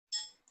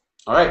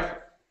All right,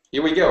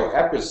 here we go.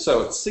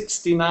 Episode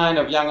 69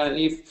 of Young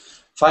Naiv.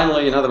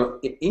 Finally, another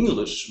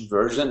English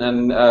version.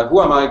 And who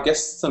are my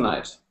guests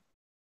tonight?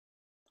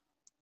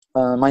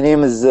 My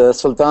name is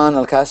Sultan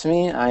Al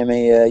Qassemi. I'm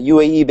a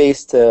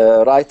UAE-based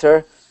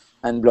writer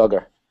and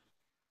blogger.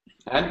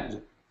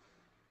 And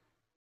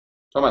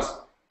Thomas.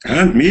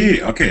 And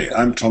me, okay,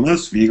 I'm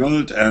Thomas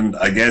Wiegold, and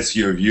I guess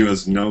your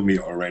viewers know me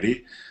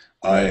already.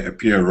 I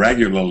appear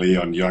regularly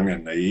on Young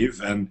and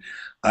Naive, and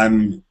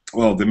I'm,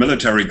 well, the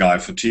military guy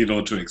for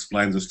Tilo to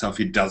explain the stuff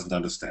he doesn't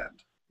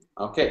understand.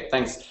 Okay,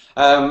 thanks.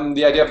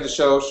 The idea of the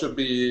show should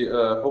be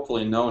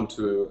hopefully known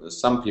to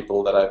some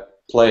people that I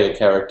play a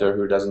character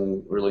who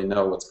doesn't really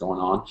know what's going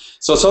on.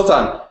 So,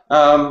 Sultan,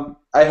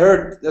 I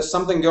heard there's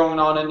something going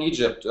on in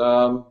Egypt.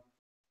 Tell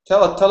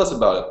us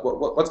about it.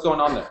 What's going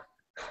on there?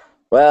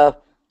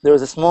 Well, there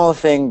was a small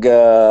thing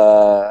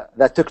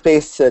that took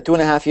place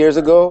 2.5 years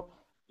ago.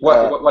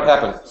 What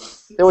happened?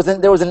 There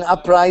was an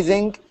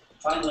uprising.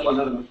 Finally,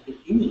 another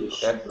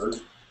English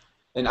word.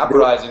 An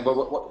uprising.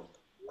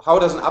 How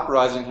does an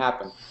uprising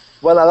happen?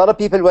 Well, a lot of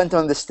people went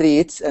on the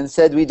streets and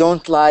said, "We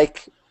don't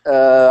like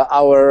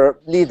our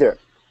leader."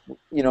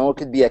 You know,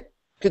 could be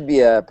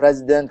a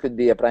president, could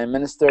be a prime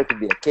minister, could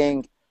be a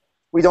king.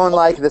 We don't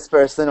like this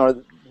person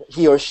or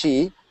he or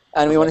she,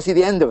 and we want to see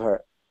the end of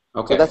her.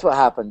 Okay. So that's what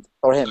happened,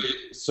 or him.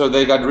 So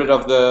they got rid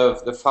of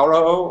the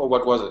pharaoh, or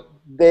what was it?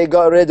 They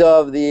got rid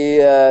of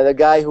the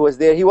guy who was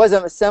there. He was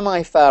a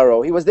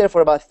semi-pharaoh. He was there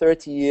for about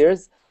 30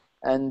 years,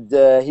 and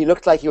he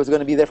looked like he was going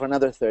to be there for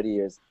another 30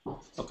 years.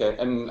 Okay,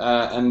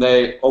 and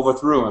they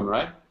overthrew him,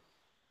 right?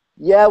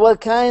 Yeah, well,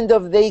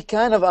 they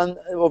kind of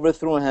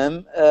overthrew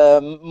him.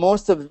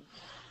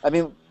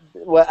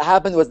 What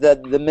happened was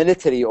that the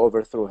military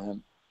overthrew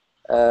him,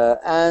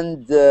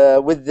 and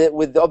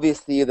with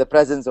obviously the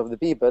presence of the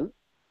people.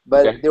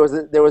 But Okay.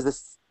 there was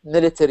this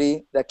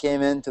military that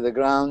came into the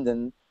ground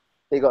and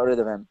they got rid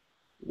of him.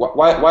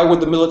 Why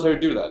would the military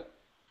do that?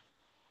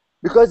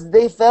 Because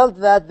they felt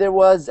that there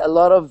was a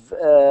lot of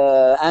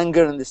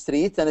anger in the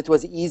streets, and it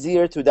was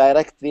easier to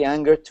direct the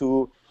anger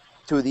to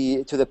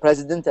the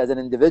president as an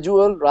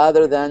individual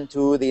rather than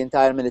to the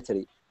entire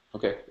military.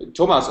 Okay,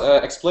 Thomas,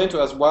 explain to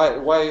us why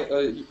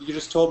you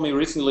just told me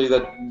recently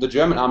that the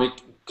German army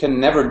can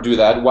never do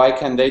that. Why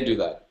can they do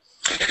that?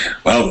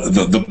 Well,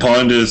 the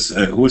point is,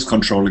 who is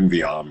controlling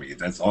the army?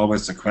 That's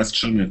always the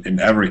question in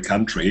every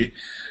country.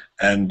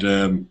 And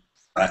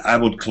I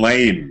would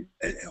claim,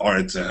 or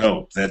it's a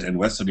hope, that in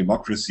Western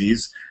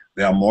democracies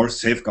there are more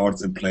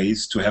safeguards in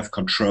place to have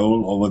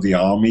control over the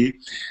army.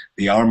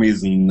 The army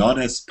is not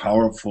as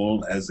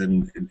powerful as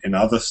in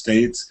other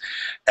states.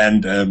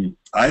 And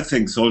I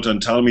think, Sultan,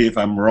 tell me if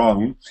I'm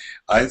wrong,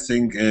 I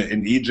think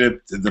in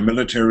Egypt the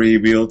military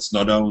wields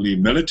not only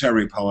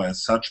military power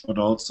as such, but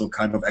also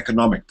kind of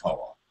economic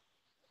power.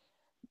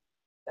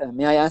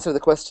 May I answer the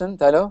question,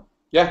 Tylo?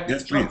 Yeah.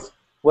 Yes, please.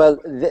 Well,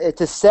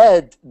 it is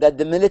said that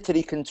the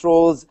military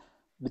controls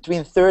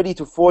between 30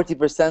 to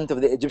 40% of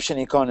the Egyptian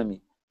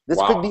economy. This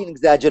Wow. could be an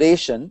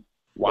exaggeration.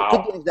 Wow. It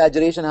could be an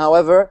exaggeration.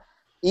 However,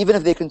 even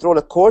if they control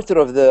a quarter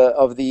of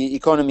the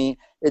economy,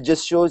 it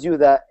just shows you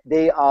that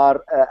they are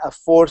a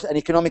force, an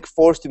economic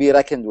force to be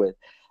reckoned with.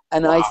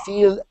 And Wow. I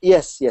feel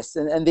yes,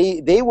 and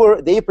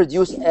they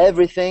produce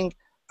everything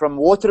from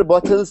water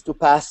bottles to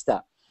pasta,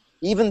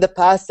 even the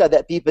pasta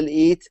that people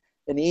eat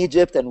in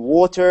Egypt, and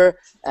water,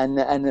 and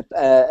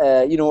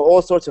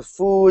all sorts of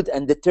food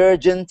and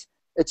detergent.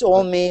 It's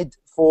all made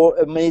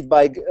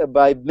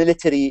by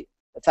military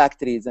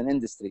factories and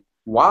industry.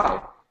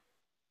 Why?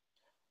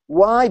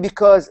 Why?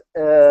 Because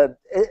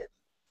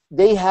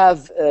they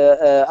have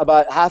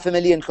about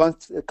 500,000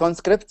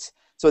 conscripts,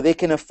 so they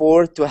can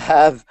afford to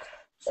have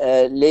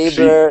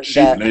labor,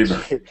 cheap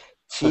labor.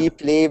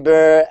 cheap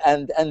labor,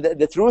 and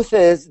the truth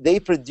is they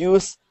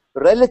produce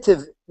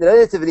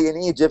relatively in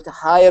Egypt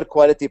higher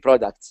quality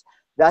products.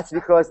 That's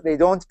because they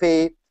don't pay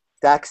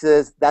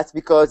taxes. That's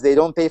because they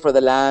don't pay for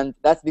the land.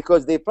 That's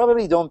because they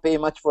probably don't pay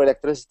much for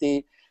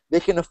electricity.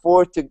 They can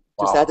afford to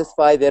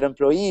satisfy their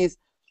employees.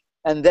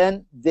 And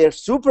then their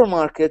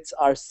supermarkets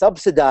are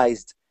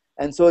subsidized.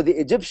 And so the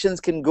Egyptians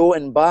can go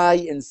and buy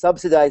in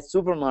subsidized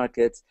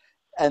supermarkets.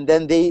 And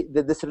then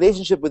this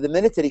relationship with the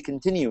military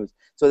continues.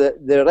 So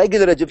the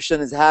regular Egyptian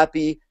is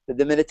happy that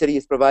the military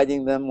is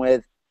providing them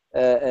with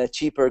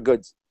cheaper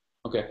goods.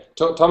 Okay,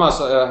 Thomas,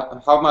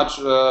 how much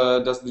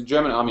does the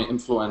German army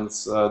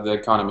influence the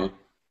economy?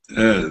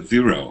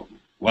 Zero.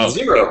 Well,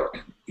 Zero.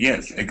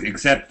 Yes,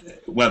 except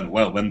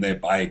when they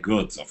buy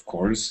goods, of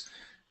course,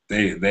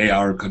 they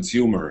are a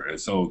consumer,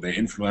 so they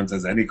influence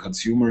as any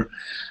consumer.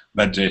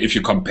 But if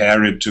you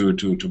compare it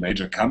to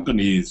major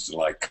companies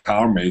like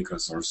car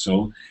makers or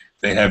so,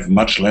 they have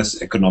much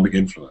less economic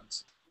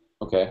influence.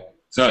 Okay.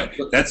 So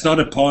that's not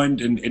a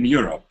point in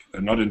Europe,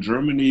 not in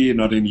Germany,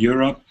 not in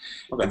Europe.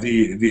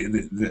 Okay.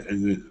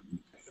 The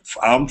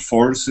armed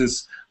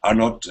forces are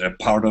not a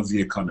part of the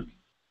economy.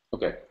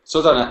 Okay.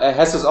 So then,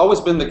 has this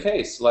always been the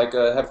case? Like,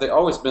 have they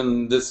always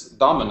been this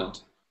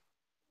dominant?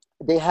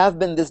 They have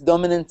been this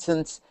dominant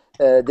since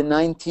the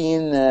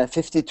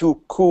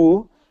 1952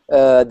 coup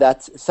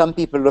that some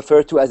people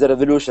refer to as a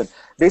revolution.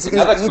 Basically,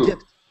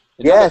 Egypt.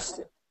 Yes,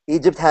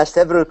 Egypt has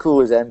several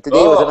coups, and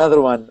today was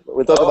another one.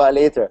 We'll talk about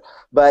later.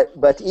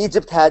 But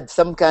Egypt had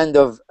some kind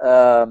of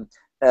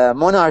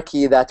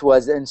monarchy that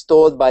was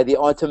installed by the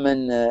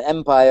Ottoman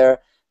Empire.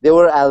 They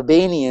were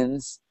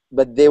Albanians,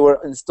 but they were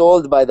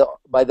installed by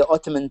the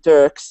Ottoman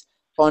Turks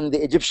on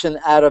the Egyptian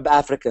Arab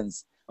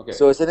Africans. Okay.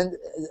 So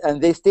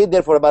and they stayed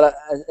there for about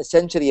a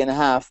century and a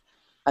half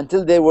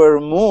until they were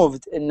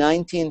removed in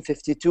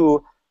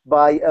 1952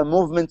 by a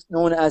movement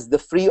known as the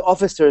Free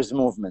Officers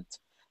Movement.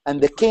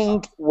 And the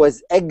king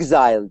was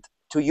exiled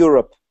to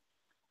Europe.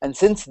 And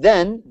since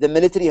then, the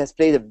military has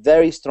played a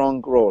very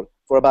strong role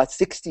for about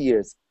 60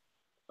 years.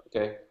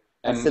 Okay.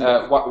 And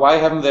why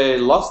haven't they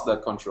lost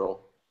that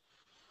control?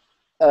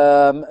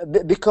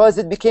 Because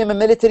it became a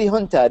military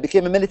junta, it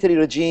became a military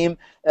regime.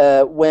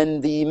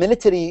 When the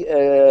military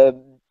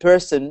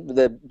person,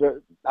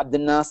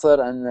 Abdel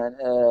Nasser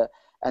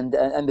and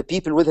the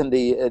people with him,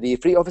 the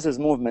Free Officers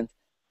Movement,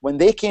 when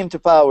they came to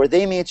power,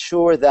 they made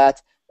sure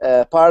that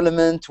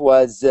Parliament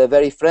was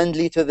very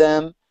friendly to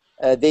them.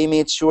 They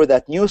made sure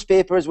that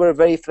newspapers were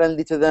very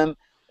friendly to them.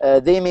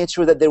 They made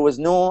sure that there was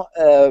no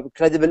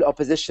credible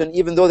opposition,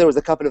 even though there was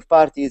a couple of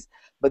parties,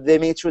 but they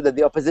made sure that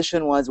the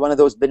opposition was one of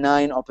those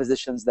benign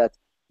oppositions that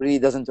really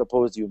doesn't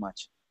oppose you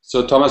much.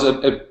 So, Thomas,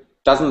 it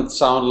doesn't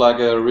sound like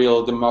a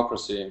real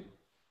democracy.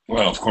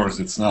 Well, of course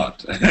it's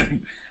not.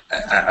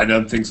 I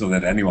don't think so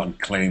that anyone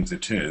claims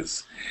it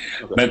is.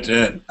 Okay. But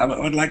I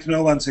would like to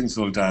know one thing,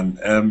 Sultan.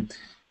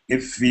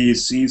 If we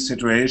see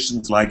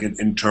situations like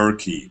in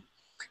Turkey,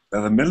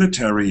 where the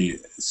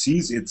military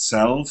sees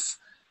itself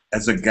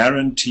as a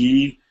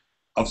guarantee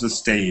of the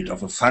state,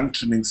 of a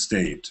functioning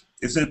state,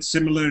 is that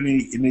similar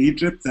in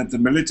Egypt, that the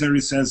military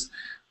says,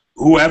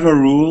 whoever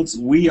rules,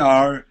 we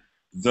are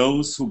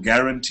those who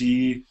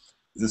guarantee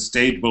the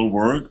state will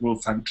work, will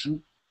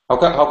function?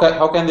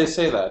 How can they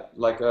say that?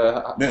 Like,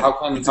 how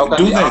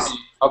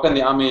can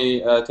the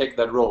army take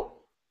that role?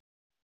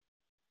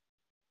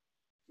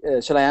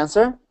 Shall I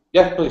answer?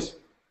 Yeah, please.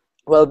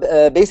 Well,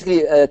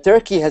 basically,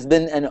 Turkey has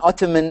been an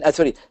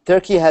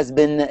Turkey has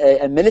been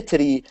a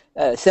military,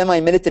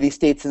 semi-military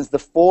state since the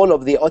fall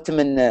of the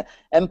Ottoman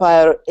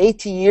Empire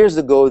 80 years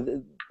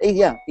ago.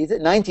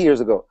 90 years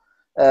ago,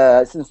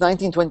 since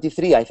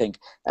 1923, I think.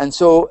 And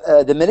so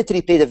the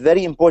military played a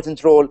very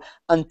important role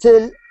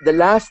until the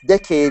last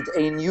decade.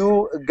 A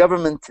new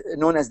government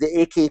known as the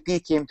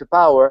AKP came to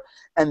power,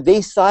 and they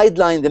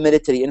sidelined the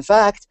military. In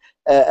fact,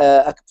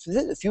 a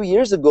few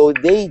years ago,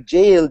 they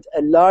jailed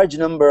a large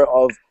number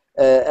of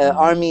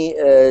army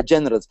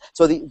generals.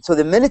 So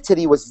the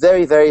military was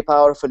very, very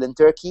powerful in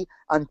Turkey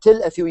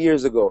until a few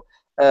years ago.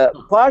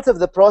 Part of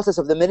the process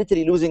of the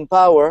military losing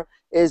power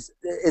is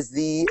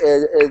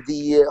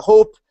the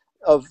hope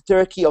of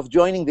Turkey of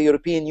joining the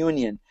European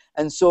Union.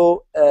 And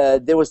so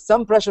there was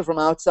some pressure from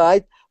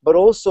outside, but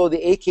also the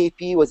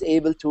AKP was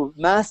able to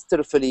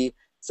masterfully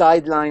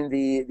sideline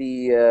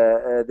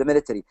the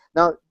military.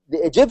 Now,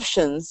 the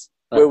Egyptians,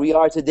 where we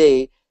are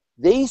today,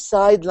 they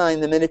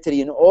sidelined the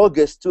military in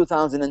August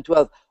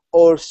 2012,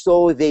 or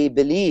so they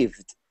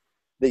believed,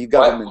 the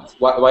government.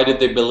 Why did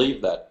they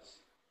believe that?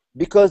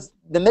 Because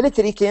the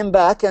military came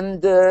back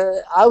and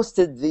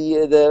ousted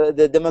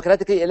the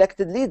democratically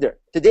elected leader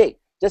today,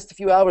 just a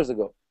few hours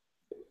ago.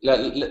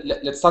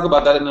 Let's talk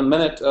about that in a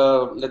minute.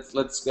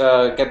 Let's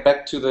get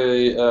back to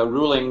the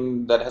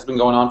ruling that has been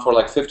going on for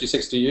like 50,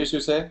 60 years, you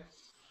say?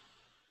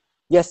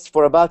 Yes,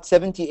 for about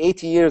 70,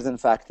 80 years, in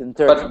fact, in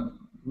Turkey.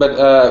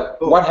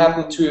 But what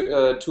happened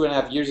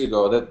 2.5 years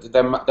ago?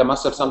 There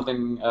must have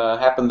something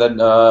happened. That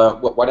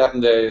what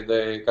happened?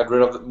 They got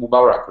rid of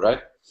Mubarak,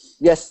 right?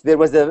 Yes, there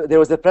was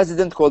a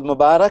president called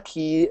Mubarak.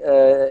 He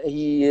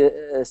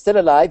still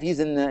alive. He's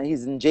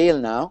in jail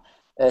now.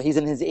 He's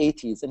in his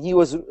 80s, and he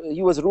was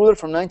ruler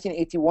from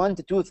 1981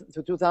 to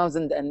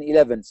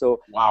 2011.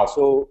 So wow.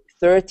 So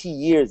 30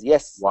 years.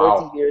 Yes,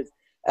 wow. 30 years.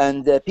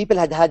 And people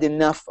had had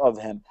enough of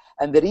him.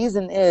 And the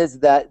reason is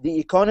that the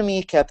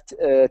economy kept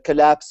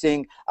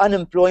collapsing.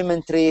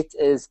 Unemployment rate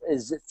is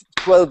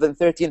 12 and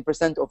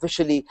 13%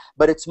 officially,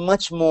 but it's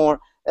much more.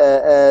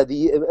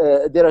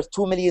 There are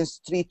 2 million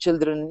street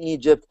children in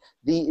Egypt.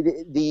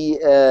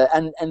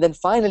 And then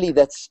finally,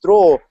 that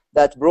straw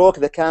that broke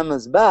the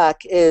camel's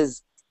back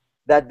is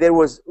that there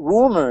was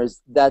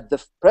rumors that the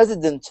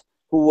president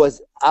who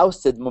was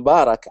ousted,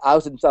 Mubarak,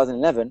 ousted in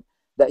 2011,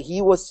 that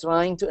he was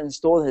trying to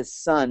install his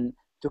son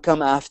to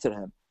come after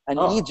him. And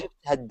Egypt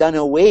had done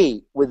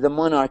away with the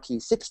monarchy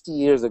 60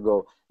 years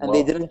ago, and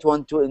they didn't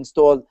want to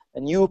install a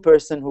new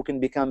person who can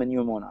become a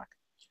new monarch.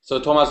 So,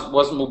 Thomas,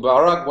 was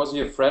Mubarak, was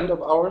he a friend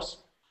of ours?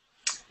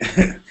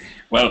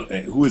 Well,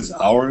 who is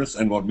ours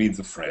and what means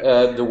a friend?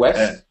 The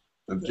West.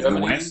 The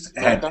West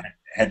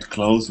had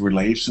close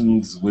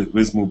relations with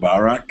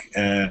Mubarak.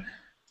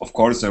 Of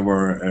course, there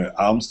were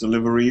arms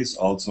deliveries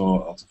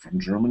also from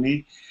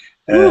Germany.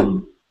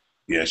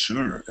 Yeah,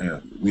 sure.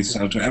 We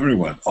sell to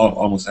everyone,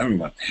 almost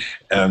everyone.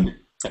 No,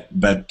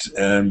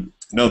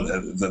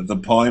 the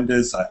point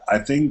is, I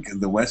think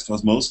the West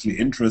was mostly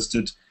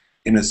interested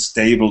in a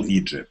stable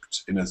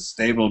Egypt, in a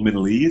stable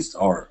Middle East,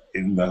 or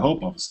in the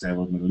hope of a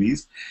stable Middle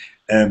East.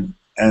 And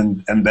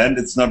then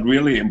it's not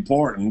really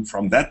important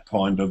from that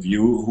point of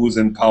view who's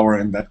in power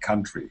in that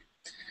country.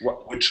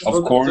 Which,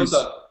 of course...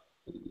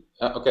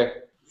 okay.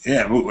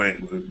 Yeah,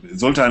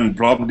 Sultan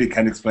probably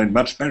can explain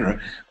much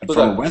better. But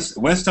from a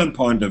Western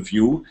point of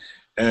view,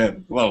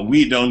 well,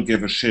 we don't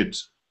give a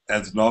shit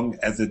as long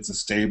as it's a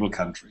stable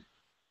country.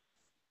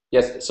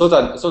 Yes,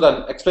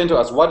 Sultan, explain to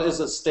us, what is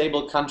a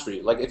stable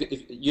country? Like,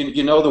 if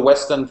you know the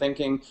Western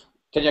thinking,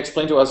 can you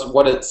explain to us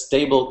what a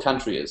stable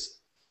country is?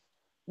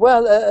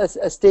 Well,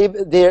 a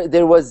stable,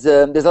 there's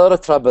a lot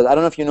of trouble. I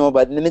don't know if you know,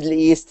 but in the Middle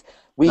East,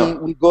 we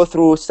go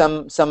through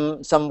some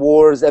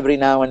wars every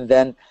now and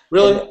then.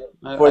 Really?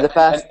 For the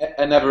past,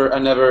 I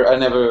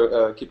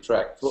never keep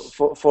track.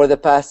 For the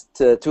past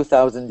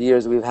 2,000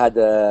 years, we've had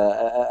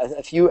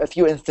a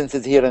few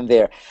instances here and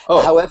there.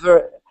 Oh.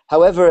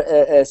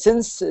 However,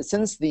 since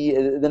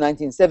the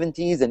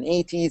 1970s and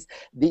 80s,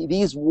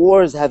 these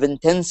wars have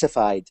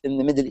intensified in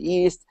the Middle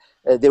East.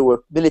 There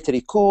were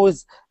military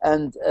coups,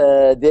 and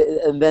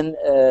then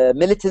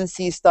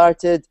militancy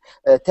started,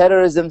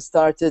 terrorism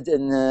started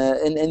in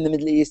the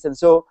Middle East, and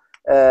so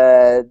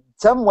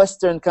some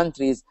Western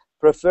countries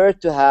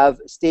preferred to have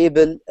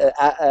stable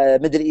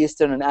Middle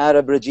Eastern and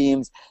Arab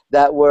regimes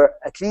that were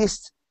at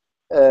least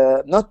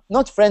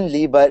not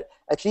friendly, but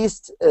at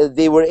least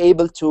they were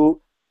able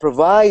to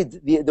provide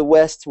the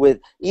West with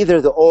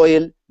either the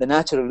oil, the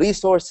natural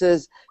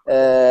resources,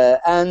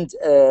 and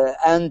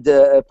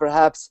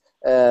perhaps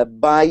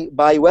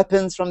buy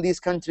weapons from these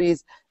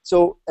countries.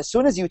 So as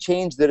soon as you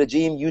change the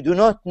regime, you do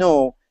not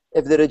know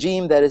if the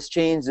regime that is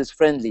changed is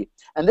friendly.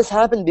 And this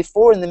happened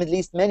before in the Middle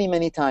East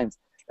many times.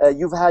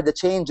 You've had a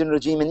change in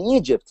regime in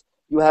Egypt.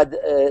 You had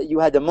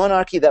a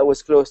monarchy that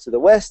was close to the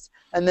West,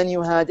 and then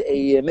you had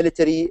a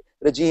military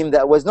regime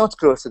that was not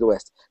close to the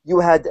West. You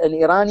had an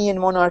Iranian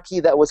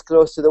monarchy that was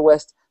close to the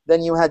West.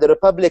 Then you had a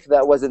republic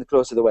that wasn't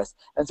close to the West.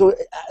 And so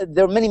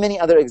there are many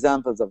other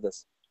examples of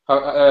this.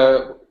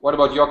 What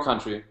about your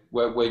country,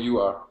 where you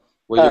are?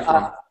 Where you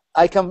from?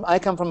 I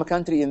come from a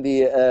country in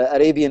the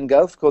Arabian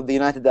Gulf called the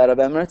United Arab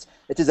Emirates.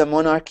 It is a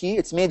monarchy.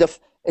 It's made of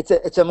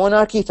it's a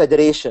monarchy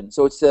federation.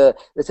 So it's a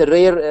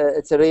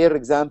rare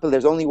example.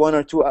 There's only one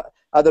or two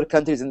other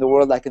countries in the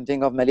world I can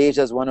think of.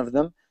 Malaysia is one of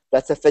them.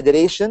 That's a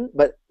federation,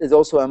 but it's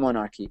also a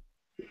monarchy.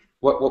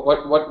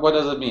 What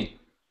does it mean?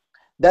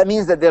 That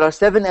means that there are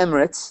 7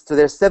 emirates. So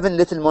there's 7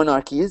 little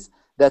monarchies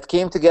that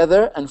came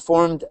together and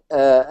formed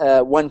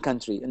one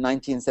country in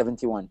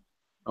 1971.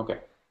 Okay.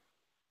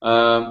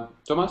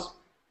 Thomas,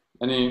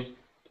 any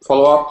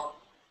follow-up?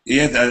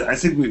 Yeah, I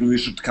think we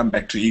should come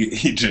back to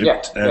Egypt.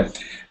 Yeah, yes.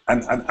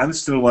 I'm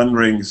still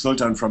wondering,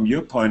 Sultan, from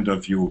your point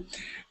of view,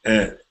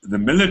 the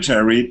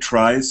military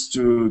tries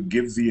to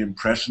give the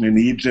impression in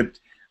Egypt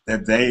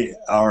that they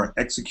are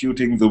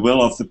executing the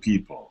will of the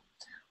people.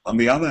 On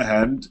the other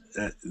hand,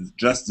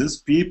 just this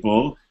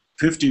people,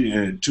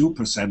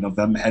 52% of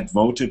them had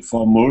voted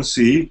for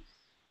Morsi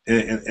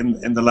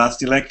in the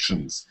last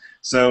elections.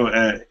 So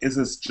is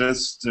this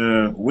just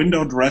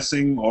window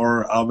dressing,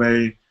 or are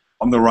they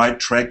on the right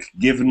track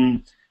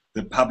given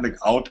the public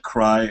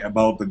outcry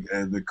about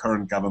the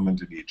current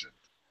government in Egypt?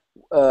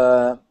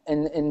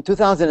 In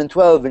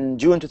 2012, in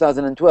June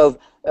 2012,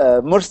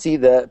 Morsi,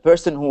 the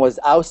person who was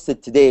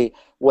ousted today,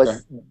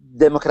 was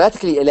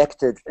democratically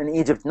elected in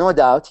Egypt, no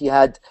doubt. He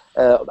had,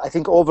 I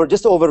think,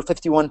 just over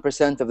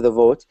 51% of the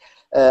vote.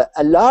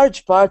 A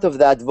large part of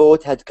that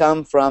vote had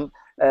come from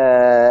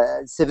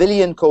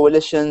civilian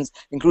coalitions,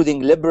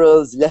 including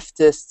liberals,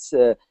 leftists,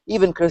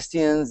 even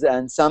Christians,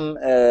 and some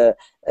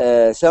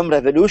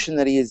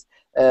revolutionaries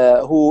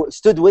who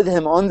stood with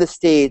him on the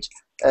stage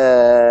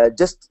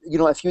just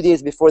a few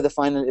days before the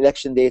final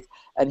election date,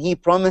 and he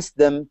promised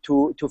them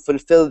to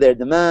fulfill their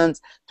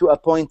demands, to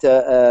appoint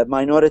a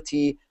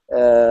minority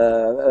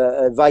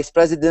vice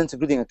president,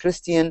 including a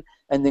Christian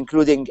and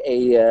including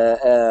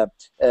a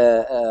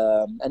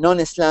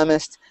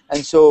non-Islamist.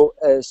 And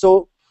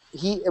so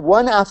he,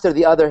 one after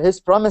the other, his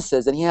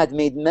promises, and he had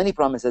made many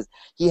promises,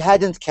 he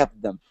hadn't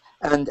kept them.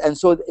 And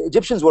so the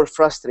Egyptians were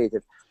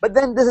frustrated. But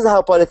then this is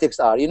how politics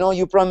are.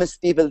 You promise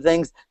people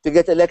things to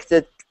get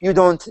elected, you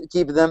don't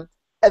keep them.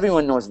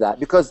 Everyone knows that,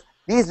 because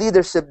these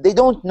leadership, they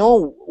don't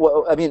know.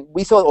 I mean,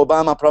 we saw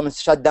Obama promise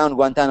to shut down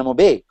Guantanamo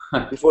Bay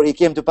before he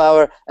came to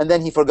power, and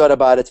then he forgot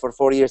about it for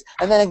 4 years,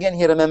 and then again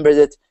he remembered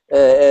it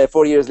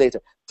 4 years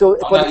later. So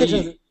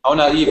politicians, how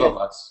naive of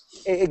us.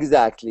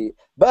 Exactly.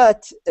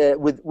 But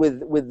with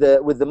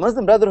the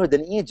Muslim Brotherhood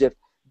in Egypt,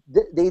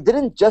 they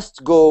didn't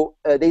just go.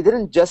 They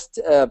didn't just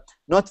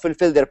not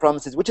fulfill their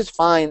promises, which is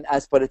fine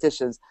as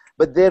politicians.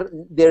 But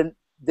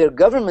their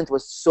government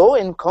was so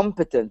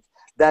incompetent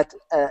that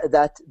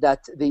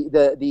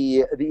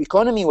the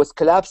economy was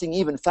collapsing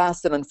even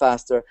faster and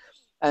faster,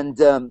 and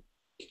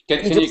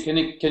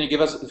Can you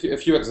give us a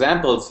few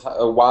examples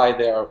why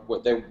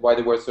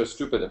they were so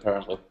stupid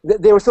apparently?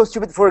 They were so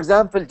stupid. For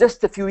example,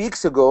 just a few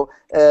weeks ago,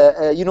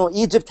 you know,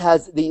 Egypt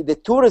has the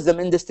tourism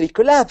industry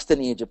collapsed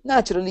in Egypt.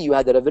 Naturally, you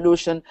had a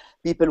revolution.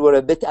 People were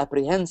a bit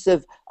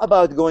apprehensive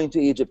about going to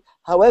Egypt.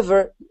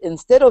 However,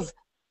 instead of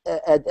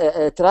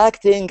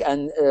attracting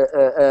and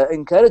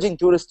encouraging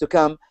tourists to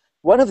come,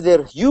 one of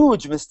their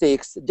huge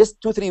mistakes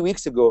just 2-3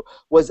 weeks ago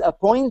was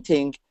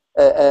appointing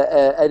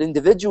an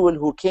individual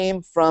who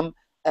came from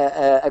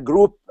a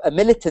group, a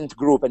militant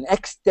group, an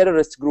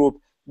ex-terrorist group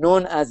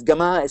known as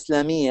Jama'a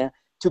Islamiyya,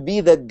 to be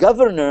the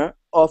governor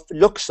of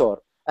Luxor.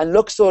 And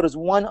Luxor is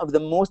one of the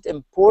most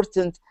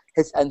important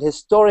and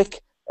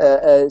historic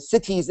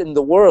cities in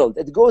the world.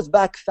 It goes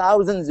back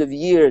thousands of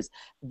years.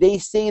 They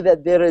say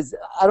that there is,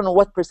 I don't know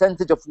what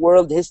percentage of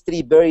world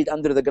history buried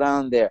under the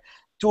ground there.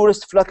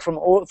 Tourists flock from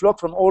all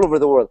over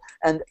the world.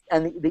 And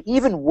the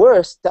even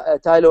worse,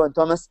 Tylo and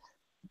Thomas,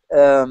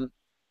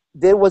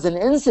 there was an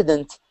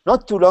incident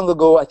not too long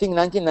ago, I think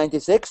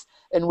 1996,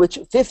 in which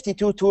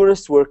 52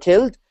 tourists were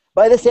killed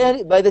by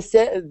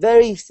the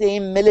very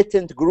same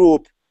militant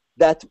group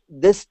that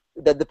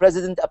the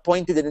president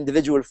appointed an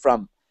individual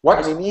from. What?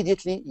 And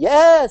immediately,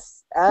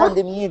 yes, and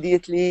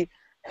immediately,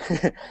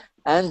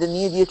 and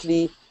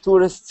immediately,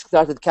 tourists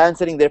started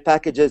canceling their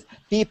packages.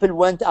 People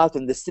went out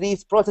on the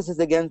streets, protests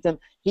against him.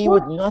 He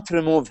would not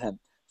remove him.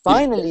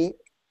 Finally.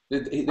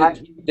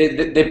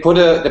 They put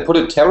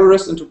a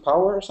terrorist into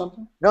power or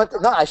something? No,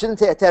 I shouldn't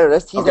say a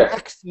terrorist. He's an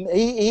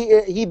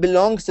he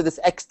belongs to this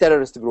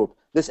ex-terrorist group,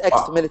 this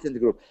ex-militant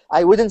group.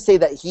 I wouldn't say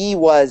that he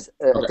was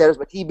a terrorist,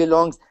 but he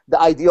belongs. The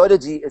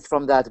ideology is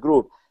from that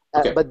group.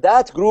 But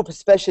that group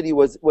especially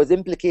was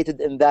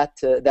implicated in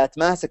that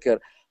massacre.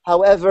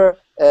 However,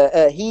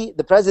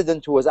 the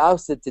president who was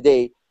ousted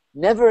today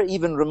never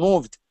even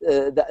removed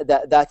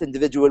that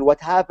individual. What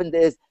happened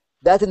is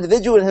that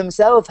individual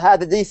himself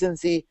had the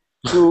decency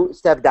to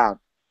step down.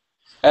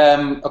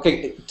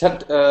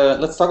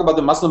 Let's talk about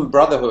the Muslim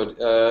Brotherhood.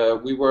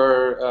 We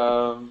were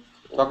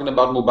talking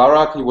about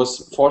Mubarak. He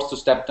was forced to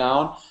step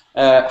down.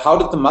 How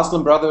did the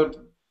Muslim Brotherhood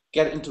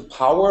get into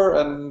power,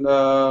 and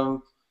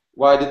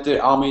why did the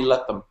army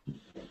let them?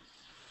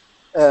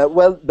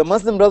 Well, the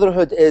Muslim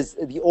Brotherhood is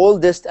the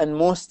oldest and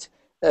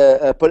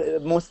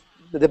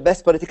the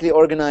best politically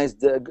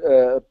organized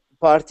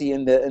party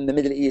in the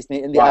Middle East,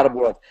 in the Arab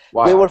world.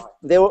 Why?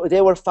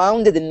 They were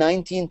founded in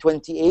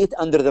 1928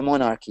 under the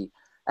monarchy,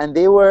 and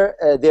they were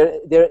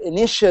their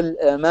initial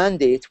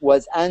mandate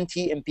was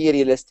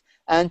anti-imperialist,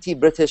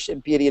 anti-British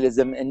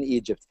imperialism in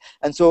Egypt,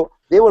 and so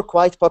they were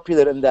quite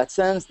popular in that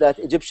sense that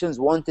Egyptians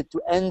wanted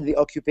to end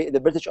the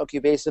British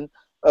occupation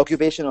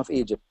of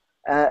Egypt.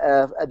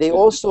 They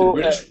also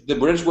the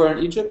British were in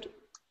Egypt.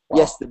 Wow.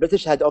 Yes, the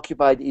British had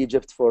occupied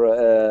Egypt for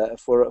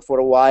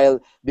a while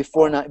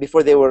before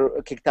they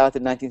were kicked out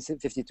in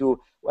 1952,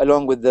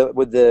 along with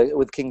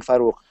King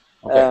Farouk.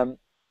 Okay.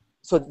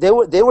 So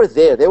they were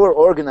there. They were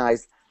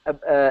organized,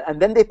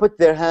 and then they put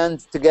their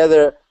hands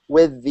together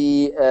with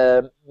the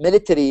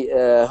military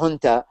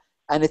junta,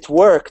 and it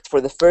worked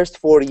for the first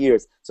 4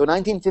 years. So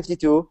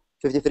 1952,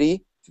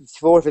 53,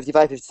 54,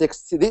 55,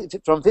 56.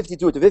 From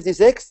 52 to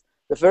 56,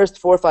 the first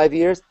 4 or 5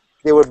 years,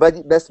 they were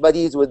best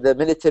buddies with the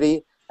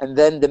military. And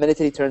then the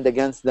military turned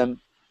against them,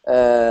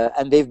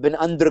 and they've been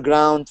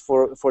underground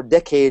for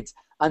decades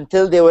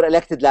until they were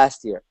elected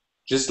last year.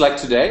 Just like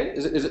today?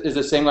 Is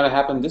the same going to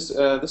happen this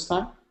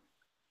time?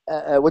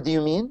 What do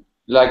you mean?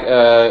 Like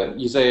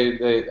you say,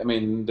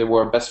 they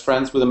were best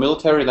friends with the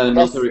military, then the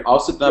military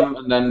ousted them,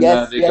 and then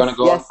they're going to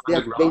go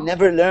underground.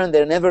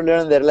 They never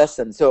learned their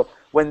lesson. So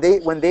when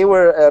they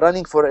were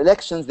running for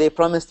elections, they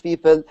promised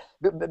people,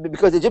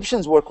 because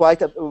Egyptians were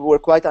quite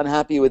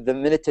unhappy with the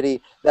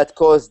military that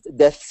caused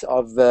deaths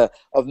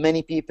of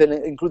many people,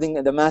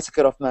 including the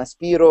massacre of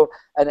Maspero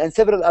and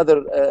several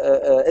other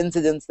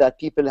incidents that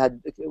people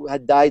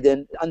had died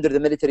under the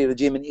military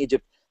regime in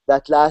Egypt.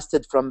 That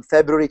lasted from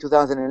February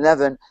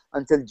 2011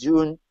 until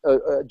June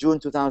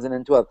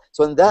 2012.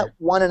 So in that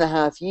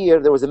 1.5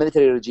 years, there was a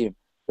military regime.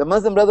 The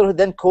Muslim Brotherhood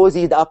then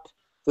cozied up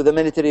to the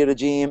military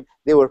regime.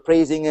 They were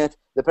praising it.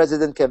 The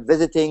president kept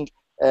visiting.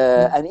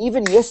 And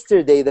even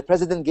yesterday, the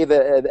president gave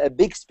a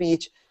big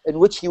speech in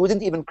which he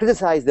wouldn't even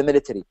criticize the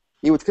military.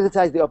 He would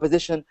criticize the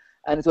opposition,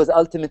 and it was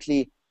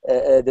ultimately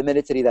the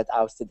military that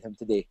ousted him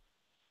today.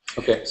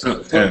 Okay,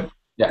 so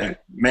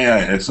may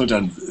I,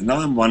 Sultan, now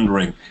I'm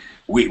wondering,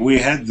 we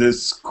had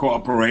this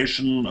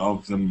cooperation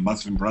of the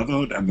Muslim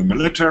Brotherhood and the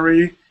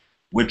military,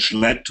 which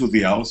led to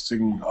the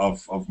ousting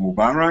of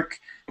Mubarak.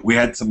 We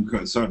had some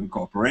certain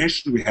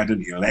cooperation. We had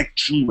an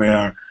election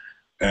where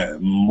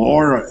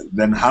more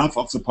than half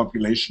of the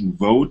population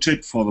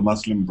voted for the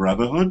Muslim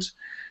Brotherhood,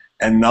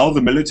 and now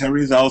the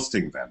military is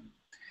ousting them.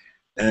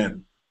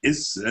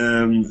 Is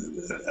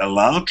a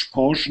large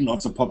portion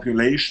of the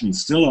population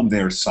still on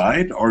their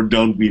side, or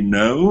don't we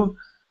know?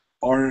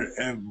 Or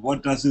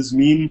what does this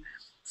mean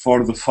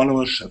for the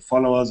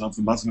followers of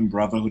the Muslim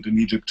Brotherhood in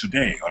Egypt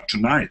today or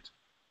tonight?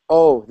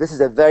 Oh, this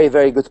is a very,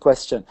 very good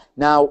question.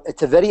 Now,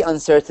 it's a very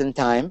uncertain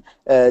time.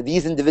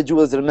 These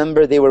individuals,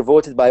 remember, they were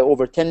voted by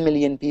over 10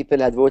 million people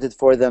had voted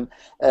for them.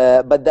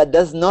 But that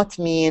does not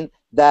mean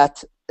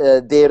that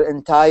their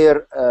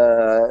entire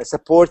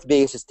support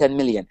base is 10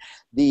 million.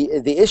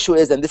 The issue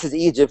is, and this is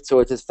Egypt, so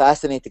it is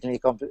fascinatingly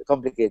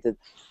complicated.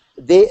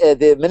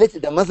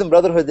 The Muslim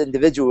Brotherhood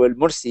individual,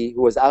 Morsi,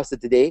 who was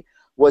ousted today,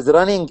 was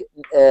running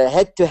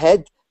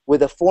head-to-head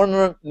with a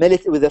former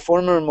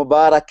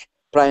Mubarak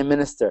prime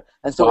minister.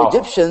 And so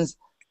Egyptians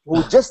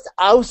who just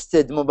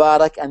ousted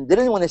Mubarak and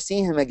didn't want to see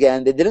him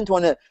again, they didn't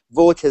want to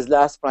vote his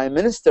last prime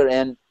minister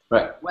in,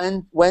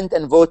 went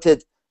and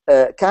voted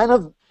kind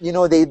of, you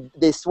know,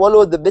 they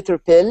swallowed the bitter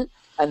pill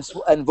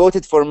and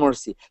voted for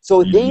Morsi.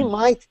 So they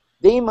might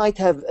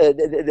have,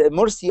 the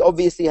Morsi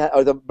obviously,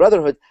 or the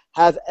Brotherhood,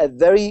 have a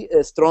very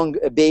strong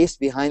base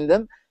behind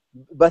them,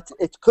 but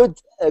it could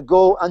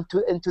go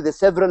into the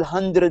several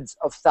hundreds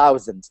of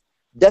thousands.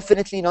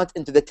 Definitely not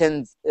into the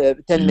 10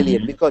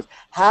 million, because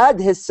had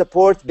his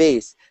support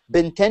base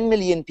been 10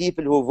 million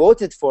people who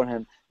voted for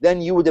him, then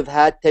you would have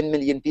had 10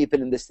 million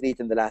people in the street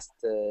in the last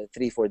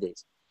 3-4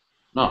 days.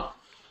 No.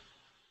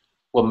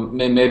 Well,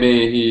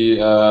 maybe he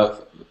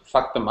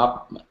fucked them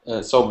up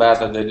so bad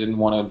that they didn't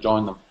want to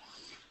join them.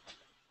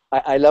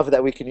 I love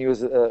that we can use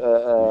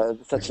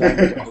such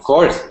language. Of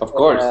course, of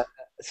course.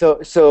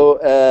 So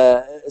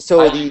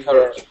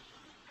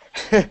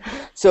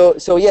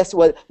yes,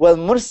 well,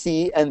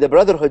 Morsi and the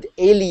Brotherhood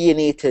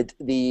alienated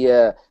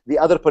the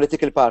other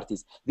political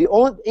parties.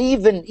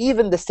 Even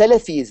the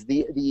Salafis,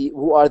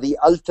 who are the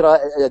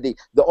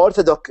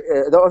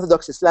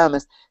orthodox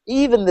Islamists,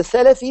 even the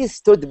Salafis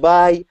stood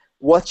by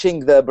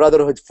watching the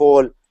Brotherhood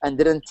fall and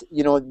didn't,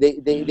 you know,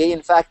 they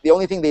in fact, the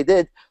only thing they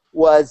did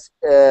was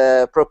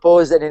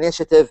propose an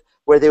initiative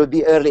where there would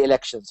be early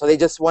elections. So they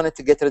just wanted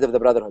to get rid of the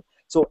Brotherhood.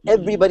 So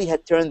everybody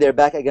had turned their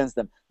back against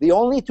them. The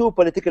only two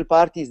political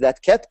parties that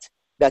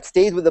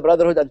stayed with the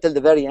Brotherhood until the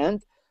very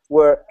end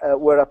were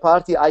a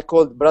party I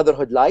called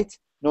Brotherhood Light,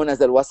 known as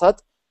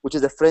Al-Wasat, which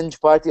is a fringe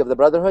party of the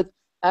Brotherhood,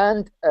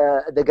 and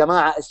the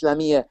Jama'a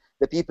Islamiyya,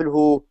 the people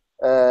who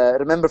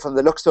remember from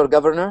the Luxor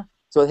governor,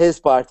 so his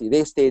party,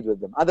 they stayed with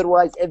them.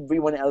 Otherwise,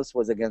 everyone else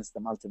was against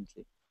them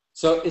ultimately.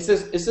 So is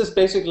this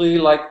basically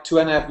like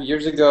 2.5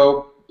 years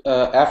ago,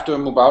 after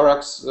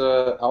Mubarak's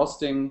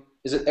ousting?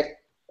 Is it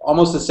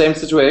almost the same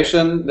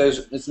situation?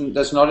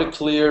 There's not a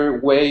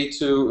clear way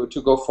to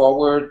go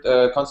forward.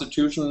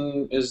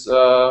 Constitution is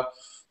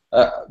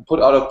put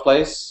out of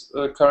place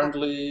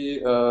currently.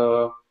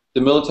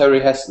 The military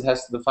has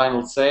the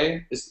final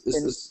say. Is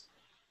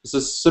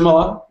this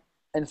similar?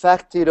 In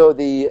fact, you know,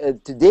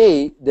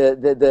 today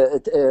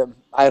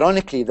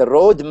ironically, the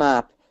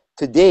roadmap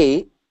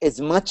today is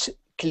much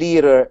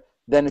clearer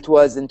than it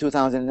was in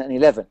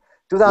 2011.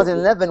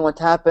 2011, what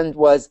happened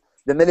was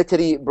the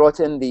military brought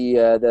in the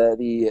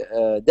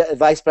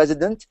vice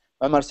president,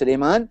 Omar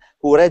Suleiman,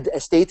 who read a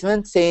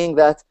statement saying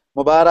that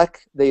Mubarak,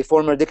 the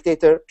former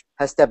dictator,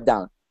 has stepped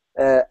down.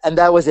 And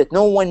that was it.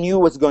 No one knew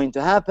what's going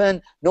to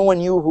happen. No one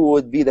knew who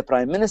would be the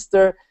prime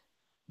minister.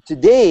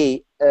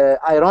 Today,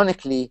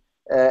 ironically,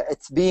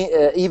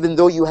 even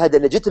though you had a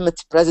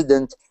legitimate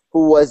president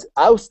who was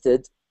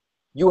ousted,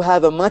 you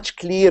have a much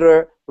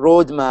clearer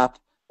roadmap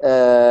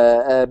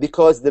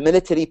because the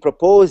military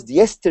proposed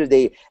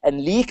yesterday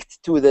and leaked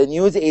to the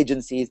news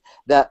agencies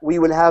that we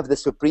will have the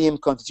Supreme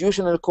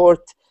Constitutional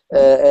Court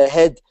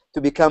head to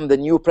become the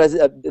new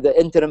the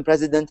interim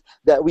president,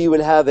 that we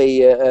will have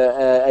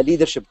a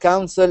leadership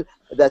council,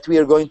 that we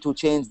are going to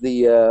change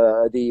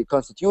the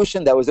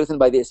constitution that was written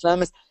by the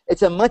Islamists.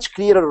 It's a much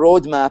clearer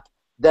roadmap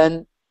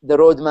than the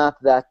roadmap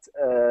that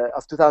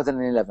of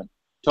 2011.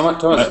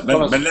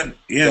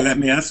 Let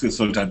me ask you,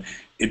 Sultan.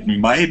 It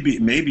might be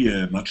maybe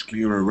a much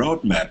clearer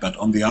roadmap, but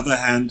on the other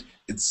hand,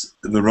 it's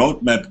the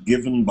roadmap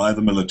given by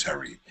the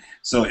military.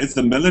 So is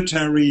the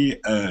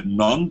military a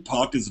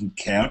non-partisan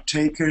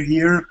caretaker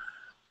here?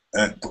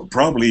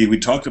 Probably, we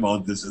talked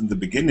about this in the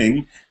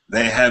beginning,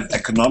 they have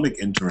economic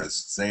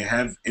interests. They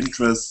have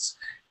interests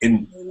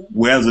in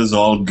where this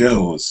all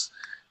goes.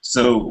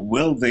 So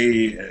will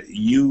they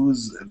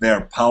use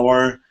their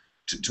power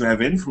to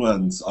have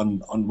influence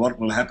on what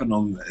will happen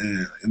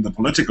in the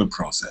political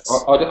process?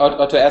 Or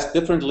to ask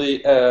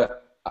differently,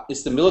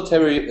 is the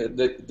military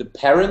the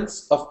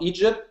parents of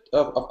Egypt,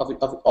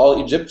 of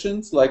all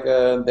Egyptians? Like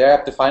they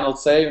have the final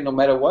say no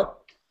matter what?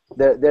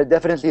 They're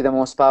definitely the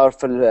most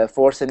powerful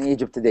force in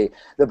Egypt today.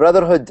 The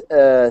Brotherhood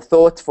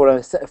thought for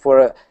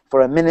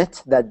a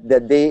minute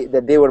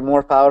that they were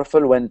more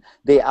powerful when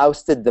they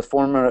ousted the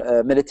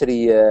former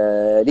military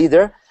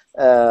leader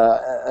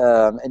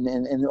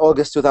in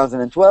August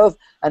 2012,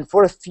 and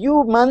for a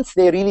few months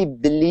they really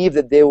believed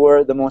that they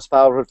were the most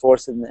powerful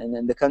force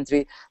in the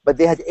country, but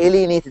they had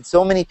alienated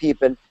so many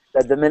people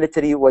that the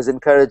military was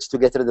encouraged to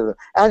get rid of them.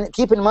 And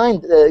keep in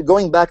mind,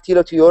 going back,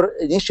 Tilo, to your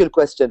initial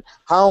question,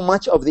 how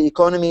much of the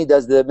economy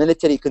does the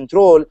military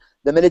control?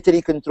 The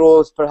military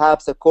controls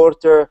perhaps a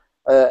quarter,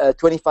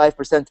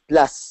 25%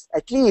 plus,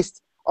 at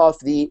least, of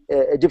the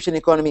Egyptian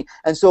economy.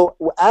 And so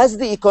as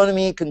the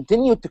economy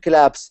continued to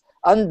collapse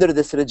under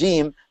this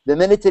regime, the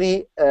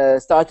military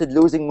started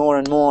losing more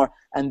and more,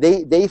 and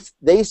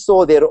they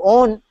saw their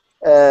own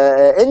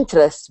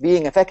interests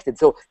being affected.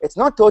 So it's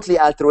not totally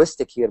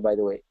altruistic here, by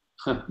the way.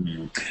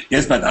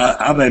 Yes, but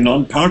are they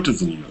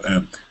non-partisan?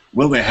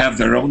 Will they have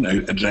their own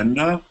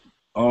agenda,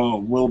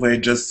 or will they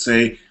just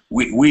say,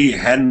 we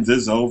hand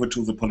this over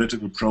to the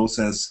political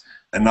process,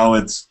 and now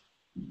it's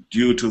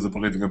due to the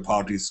political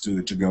parties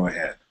to go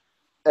ahead?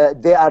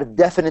 They are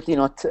definitely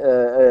not.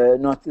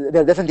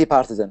 They're definitely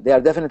partisan. They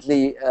are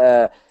definitely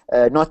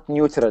not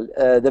neutral.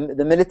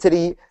 The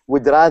military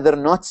would rather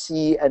not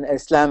see an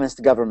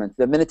Islamist government.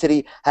 The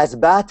military has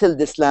battled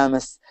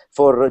Islamists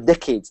for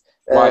decades.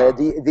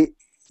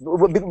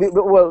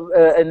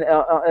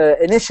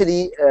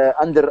 Initially,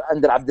 under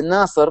Abdel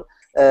Nasser,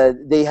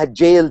 they had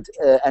jailed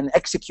and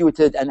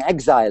executed and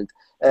exiled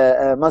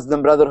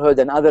Muslim Brotherhood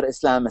and other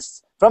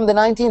Islamists from the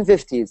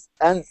 1950s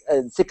and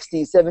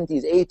 60s,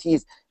 70s,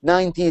 80s,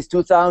 90s,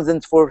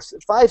 2000s. For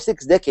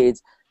 5-6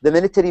 decades, the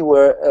military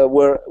were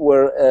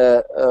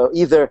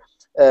either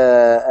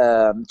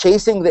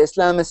chasing the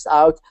Islamists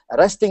out,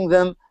 arresting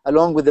them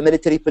along with the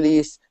military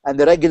police and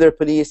the regular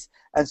police.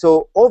 And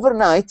so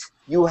overnight,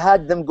 you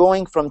had them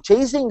going from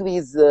chasing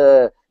these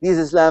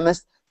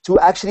Islamists to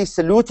actually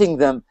saluting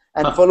them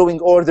and following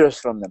orders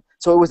from them.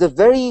 So it was a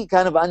very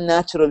kind of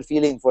unnatural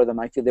feeling for them.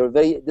 I feel they were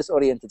very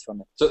disoriented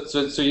from it.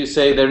 So you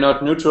say they're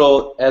not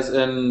neutral as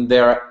in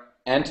they're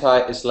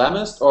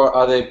anti-Islamist, or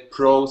are they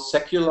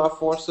pro-secular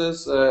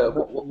forces?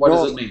 What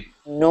does it mean?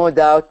 No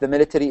doubt the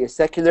military is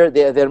secular.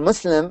 They're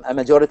Muslim, a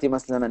majority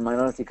Muslim and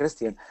minority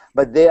Christian,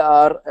 but they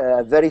are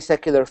a very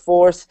secular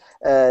force.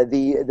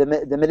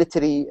 The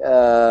military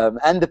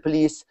and the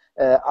police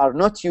are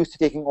not used to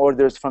taking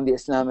orders from the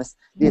Islamists.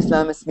 The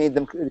Islamists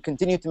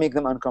continue to make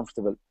them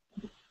uncomfortable.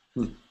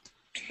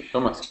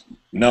 Thomas.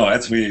 No,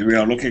 as we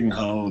are looking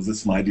how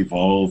this might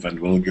evolve and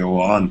will go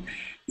on,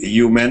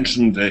 you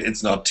mentioned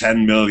it's not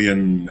 10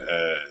 million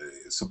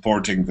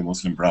supporting the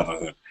Muslim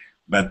Brotherhood,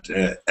 but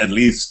at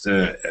least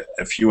a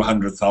few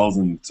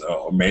 100,000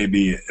 or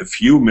maybe a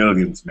few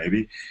millions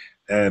maybe.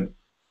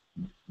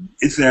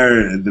 Is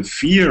there the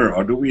fear,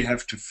 or do we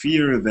have to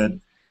fear that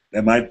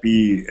there might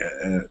be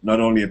not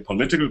only a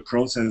political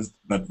process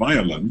but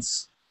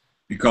violence,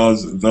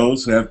 because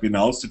those who have been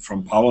ousted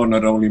from power,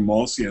 not only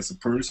Morsi as a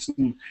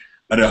person,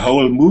 but a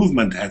whole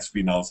movement has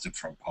been ousted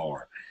from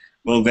power?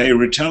 Will they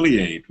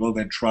retaliate? Will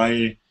they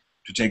try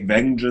to take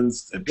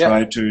vengeance,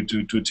 try to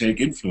take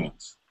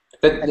influence?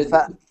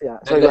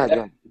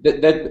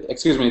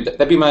 Excuse me,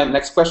 that'd be my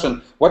next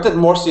question. What did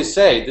Morsi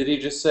say? Did he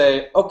just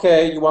say,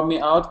 okay, you want me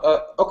out?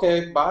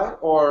 Okay, bye?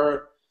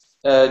 Or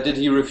did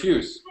he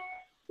refuse?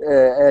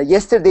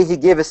 Yesterday he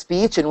gave a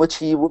speech in which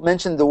he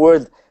mentioned the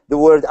word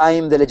I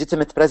am the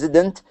legitimate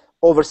president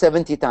over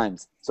 70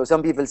 times. So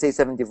some people say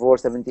 74,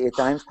 78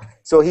 times.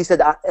 So he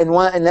said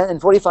in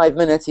 45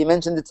 minutes, he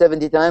mentioned it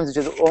 70 times, which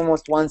is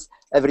almost once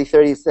every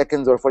 30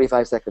 seconds or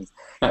 45 seconds.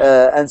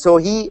 And so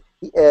he,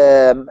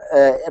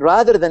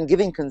 rather than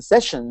giving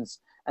concessions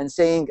and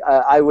saying,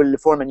 I will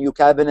form a new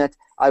cabinet,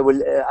 I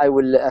will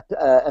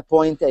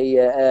appoint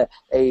a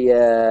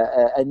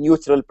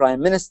neutral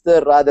prime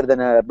minister rather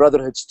than a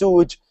Brotherhood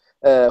stooge,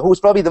 who's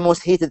probably the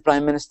most hated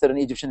prime minister in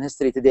Egyptian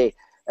history today.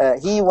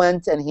 He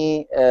went and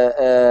he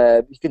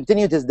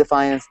continued his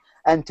defiance.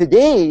 And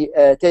today,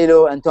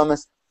 Taylor and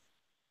Thomas,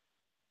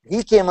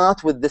 he came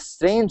out with this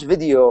strange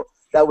video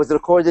that was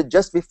recorded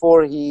just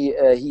before he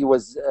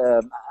was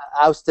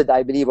ousted,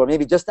 I believe, or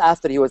maybe just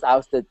after he was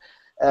ousted,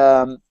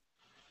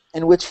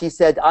 in which he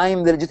said, I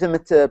am the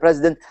legitimate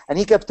president. And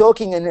he kept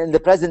talking in the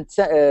present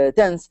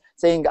tense,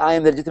 saying, I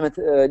am the legitimate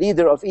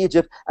leader of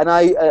Egypt, and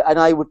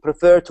I would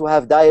prefer to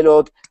have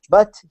dialogue.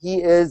 But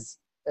he is...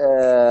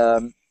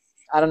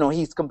 I don't know,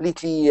 he's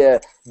completely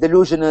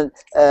delusional.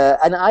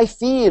 And I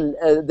feel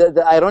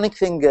the ironic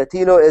thing,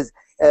 Tilo, is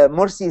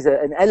Morsi is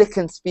an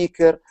eloquent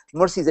speaker.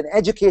 Morsi is an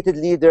educated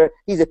leader.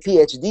 He's a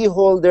PhD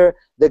holder.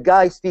 The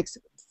guy speaks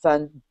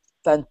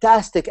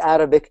fantastic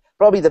Arabic,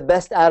 probably the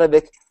best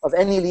Arabic of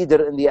any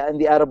leader in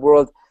the Arab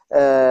world.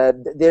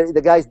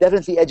 The guy's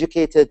definitely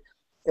educated.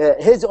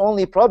 His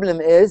only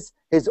problem is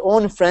his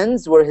own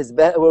friends were his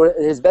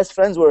best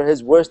friends were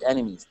his worst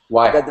enemies.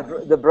 Why?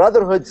 That the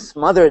Brotherhood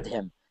smothered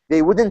him.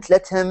 They wouldn't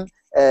let him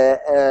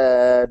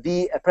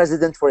be a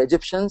president for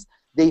Egyptians.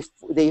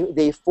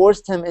 They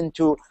forced him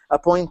into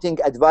appointing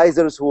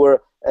advisors who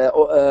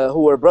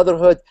were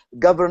Brotherhood,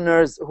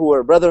 governors who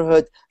were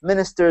Brotherhood,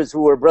 ministers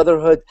who were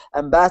Brotherhood,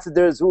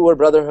 ambassadors who were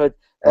Brotherhood.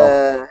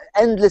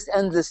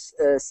 Endless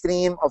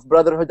stream of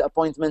Brotherhood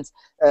appointments,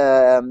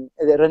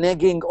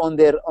 reneging on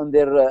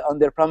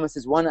their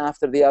promises one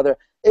after the other.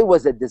 It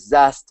was a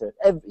disaster.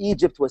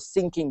 Egypt was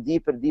sinking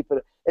deeper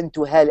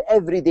into hell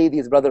every day.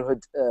 These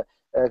Brotherhood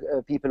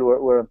people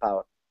were in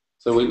power.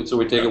 So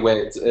we take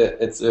away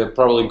it's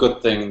probably a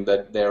good thing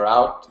that they're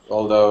out,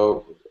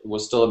 although it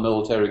was still a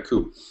military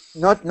coup.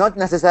 Not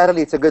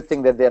necessarily. It's a good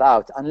thing that they're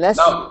out, unless.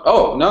 No.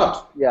 Oh,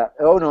 not. Yeah.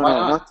 Oh no,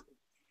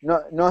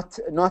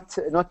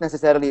 not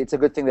necessarily. It's a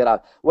good thing they're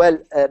out. Well,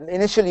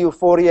 initial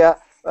euphoria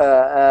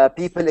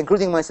people,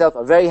 including myself,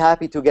 are very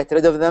happy to get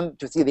rid of them,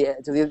 to see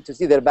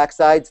their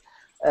backsides.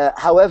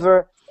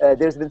 However,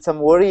 there's been some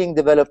worrying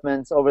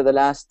developments over the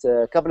last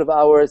couple of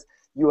hours.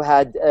 You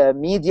had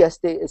media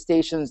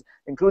stations,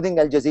 including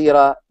Al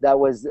Jazeera, that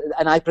was,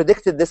 and I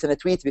predicted this in a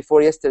tweet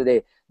before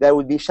yesterday, that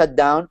would be shut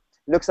down.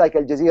 Looks like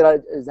Al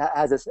Jazeera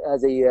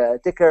has a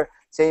ticker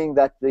saying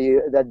that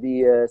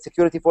the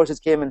security forces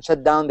came and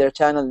shut down their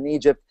channel in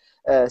Egypt.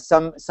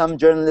 Some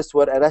journalists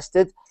were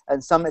arrested,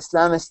 and some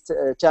Islamist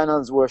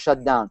channels were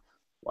shut down.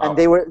 Wow. And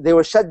they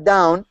were shut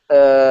down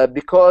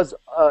because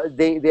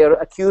they're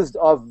accused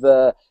of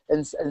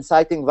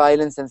inciting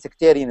violence and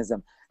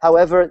sectarianism.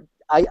 However,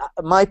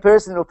 my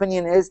personal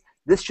opinion is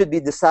this should be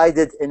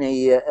decided in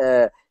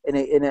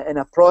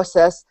a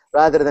process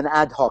rather than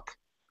ad hoc,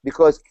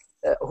 because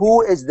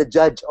who is the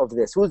judge of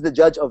this? Who's the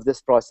judge of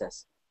this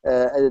process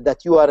that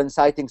you are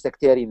inciting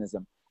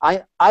sectarianism?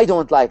 I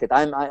don't like it.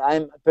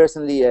 I'm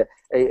personally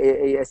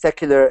a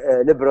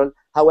secular liberal.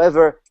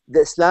 However,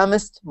 the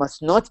Islamists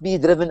must not be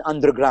driven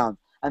underground,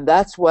 and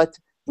that's what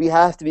we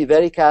have to be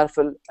very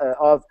careful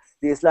of.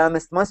 The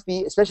Islamists must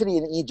be, especially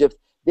in Egypt,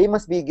 they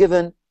must be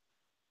given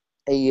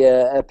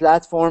a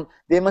platform.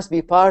 They must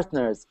be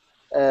partners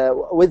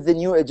with the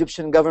new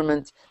Egyptian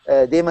government.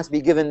 They must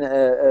be given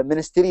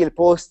ministerial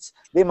posts.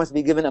 They must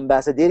be given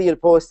ambassadorial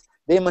posts.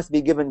 They must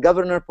be given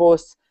governor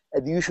posts.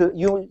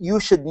 You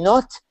should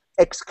not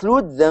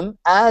exclude them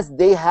as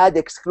they had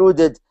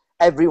excluded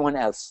everyone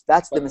else.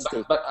 That's the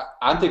mistake. But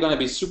aren't they going to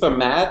be super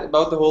mad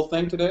about the whole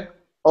thing today?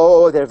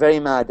 Oh, they're very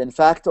mad. In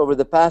fact, over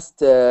the past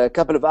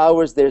couple of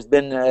hours, there's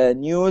been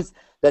news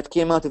that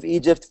came out of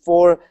Egypt.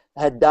 4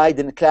 had died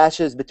in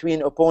clashes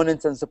between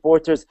opponents and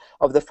supporters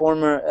of the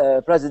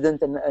former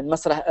president in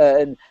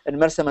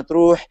Marsa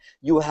Matruh.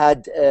 You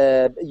had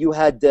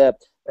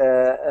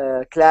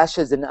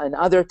clashes in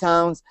other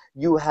towns.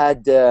 You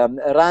had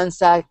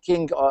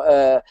ransacking,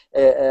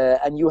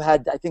 and you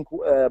had, I think,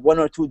 1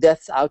 or 2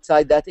 deaths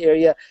outside that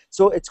area.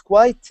 So it's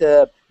quite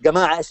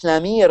Jama'a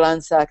Islamiyya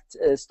ransacked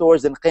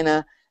stores in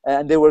Qina,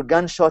 and there were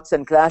gunshots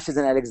and clashes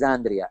in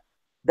Alexandria.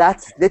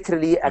 That's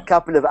literally a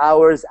couple of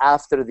hours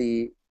after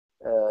the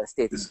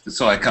statement.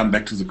 So I come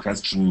back to the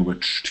question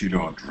which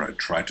Tito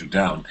tried to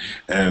down.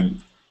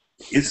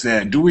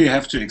 Do we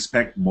have to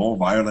expect more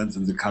violence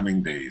in the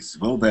coming days?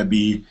 Will there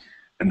be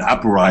an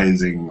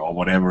uprising or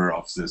whatever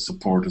of the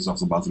supporters of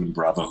the Muslim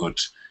Brotherhood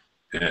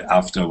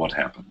after what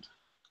happened?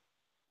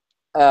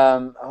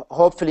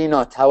 Hopefully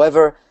not.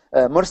 However,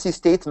 Morsi's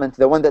statement,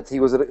 the one that he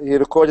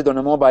recorded on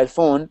a mobile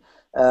phone,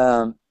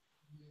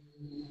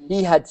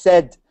 he had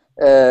said,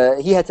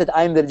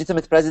 I am the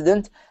legitimate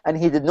president, and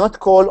he did not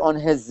call on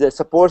his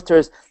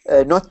supporters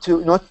not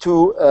to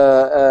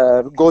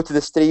go to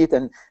the street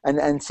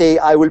and say,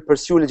 I will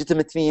pursue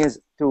legitimate means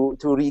to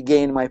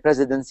regain my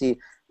presidency,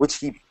 which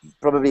he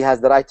probably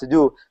has the right to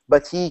do.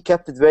 But he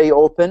kept it very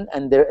open,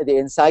 and the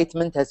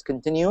incitement has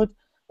continued.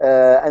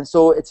 And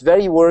so it's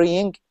very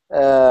worrying.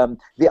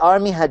 The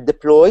army had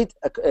deployed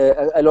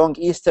along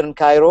eastern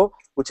Cairo,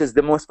 which is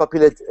the most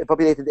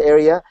populated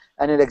area,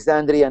 and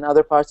Alexandria and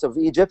other parts of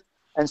Egypt.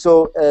 And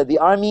so the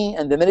army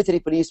and the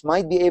military police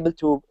might be able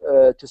to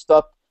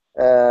stop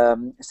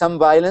some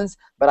violence,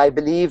 but I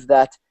believe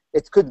that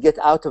it could get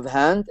out of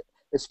hand,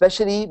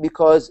 especially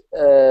because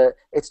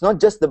it's not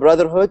just the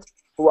Brotherhood,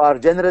 who are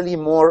generally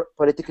more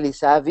politically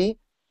savvy,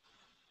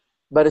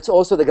 but it's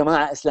also the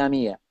Jama'a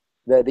Islamiyya,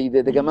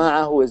 the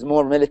Jama'a who is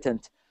more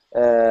militant,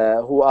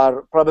 who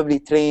are probably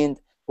trained,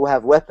 who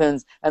have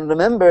weapons. And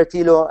remember,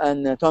 Tilo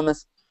and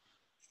Thomas,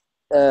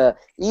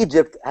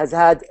 Egypt has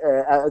had,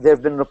 there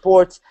have been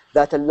reports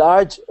that a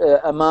large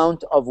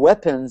amount of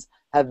weapons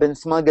have been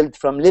smuggled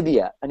from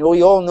Libya. And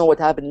we all know what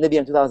happened in Libya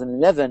in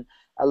 2011.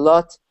 A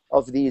lot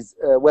of these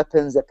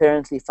weapons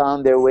apparently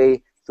found their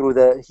way through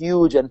the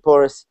huge and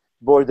porous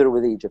border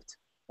with Egypt.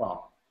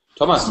 Wow.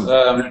 Thomas,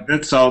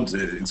 that sounds,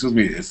 excuse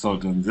me,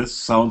 Sultan, this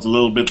sounds a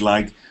little bit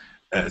like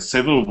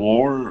civil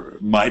war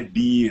might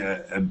be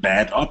a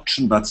bad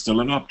option, but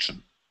still an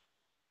option.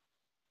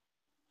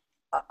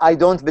 I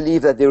don't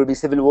believe that there will be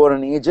civil war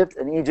in Egypt.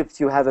 In Egypt,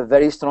 you have a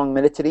very strong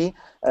military,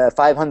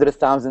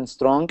 500,000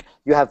 strong.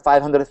 You have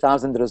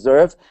 500,000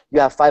 reserve. You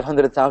have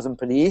 500,000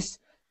 police.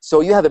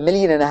 So you have 1.5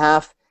 million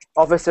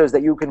officers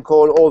that you can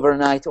call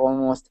overnight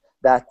almost,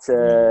 that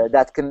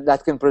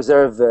can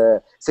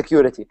preserve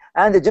security.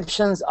 And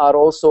Egyptians are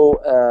also,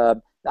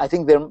 I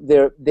think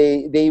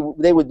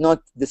they would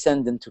not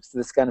descend into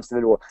this kind of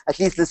civil war. At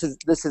least this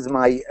is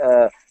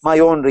my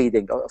own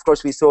reading. Of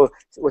course, we saw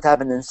what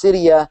happened in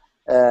Syria.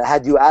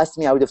 Had you asked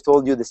me, I would have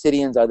told you the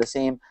Syrians are the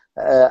same.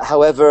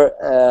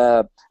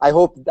 However, I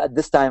hope that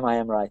this time I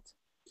am right.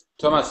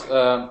 Thomas,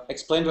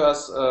 explain to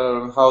us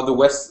how the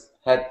West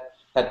had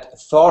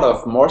thought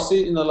of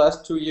Morsi in the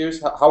last 2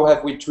 years. How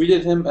have we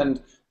treated him,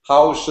 and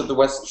how should the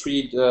West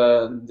treat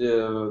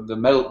the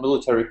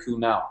military coup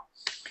now?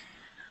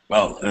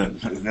 Well,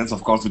 that's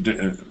of course a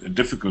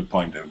difficult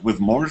point. With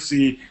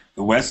Morsi,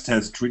 the West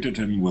has treated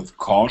him with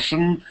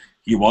caution.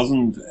 he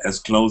wasn't as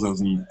close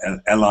as an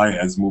ally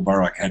as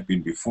Mubarak had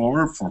been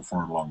before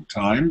for a long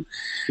time.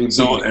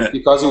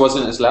 Because he was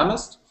an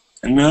Islamist?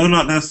 No,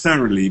 not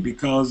necessarily,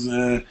 because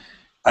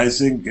I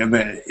think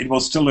it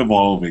was still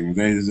evolving.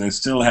 They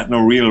still had no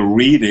real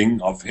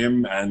reading of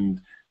him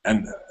and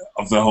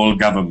of the whole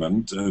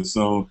government.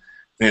 So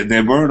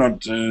they were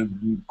not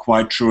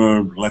quite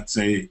sure, let's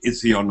say,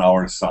 is he on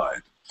our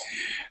side?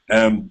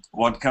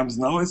 What comes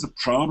now is a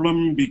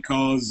problem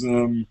because,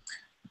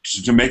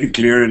 to make it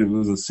clear, it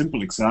was a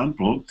simple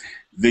example.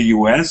 The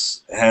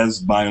US has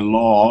by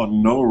law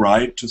no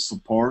right to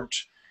support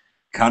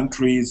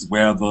countries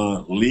where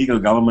the legal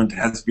government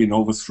has been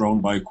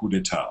overthrown by a coup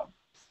d'etat.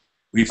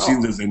 We've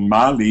seen this in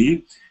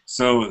Mali.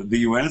 So the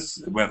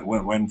US,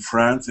 when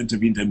France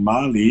intervened in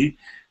Mali,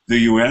 the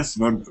US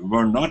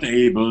were not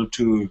able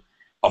to,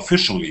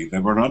 officially, they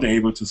were not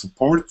able to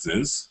support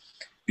this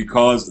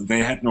because they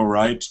had no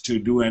right to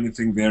do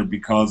anything there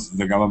because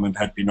the government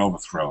had been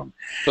overthrown.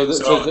 So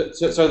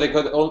they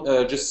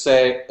could just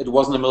say it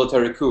wasn't a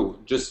military coup,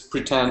 just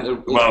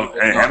pretend. Well,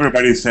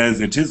 everybody says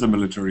it is a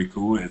military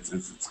coup.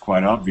 It's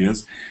quite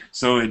obvious.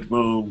 So it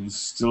will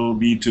still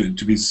be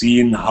to be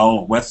seen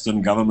how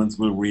Western governments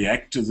will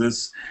react to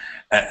this,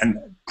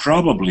 and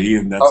probably,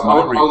 and that's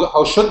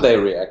how should they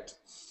react?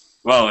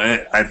 Well,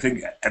 I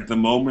think at the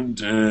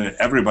moment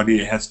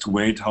everybody has to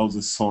wait how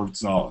this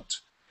sorts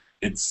out.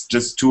 It's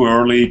just too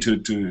early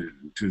to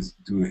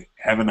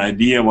have an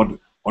idea what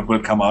will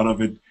come out of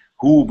it.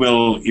 Who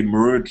will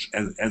emerge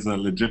as a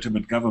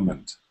legitimate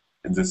government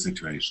in this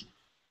situation?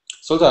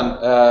 Sultan,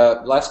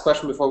 last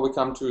question before we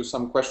come to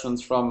some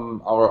questions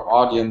from our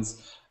audience.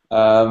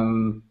 How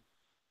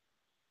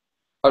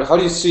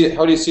do you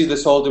see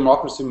this whole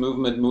democracy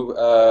movement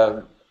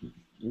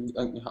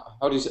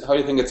how do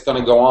you think it's going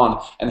to go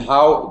on, and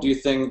how do you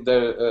think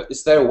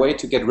is there a way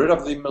to get rid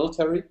of the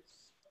military?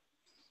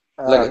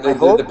 Like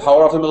the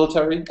power of the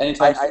military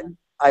anytime soon?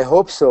 I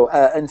hope so.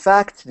 In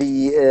fact, how do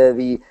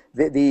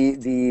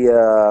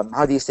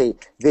you say,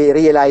 the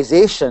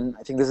realization,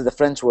 I think this is the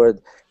French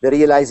word, the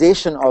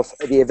realization of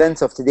the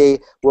events of today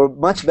were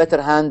much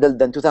better handled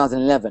than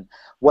 2011.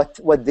 What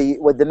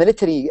the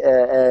military,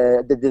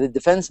 the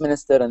defense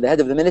minister and the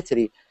head of the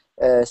military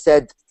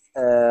said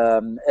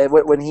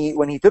when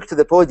he took to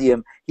the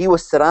podium, he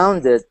was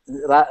surrounded,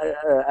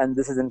 and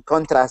this is in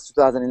contrast to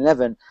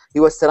 2011, he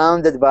was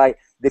surrounded by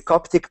the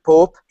Coptic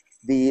Pope,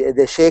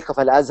 the Sheikh of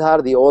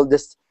Al-Azhar, the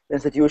oldest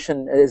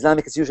institution,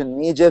 Islamic institution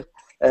in Egypt,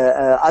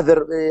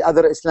 other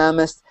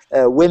Islamists,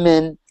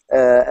 women,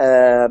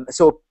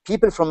 so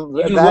people from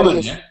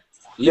various.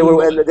 There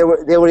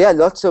were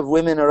lots of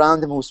women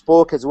around him who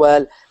spoke as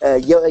well,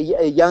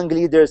 young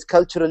leaders,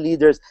 cultural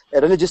leaders,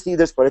 religious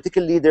leaders,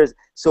 political leaders.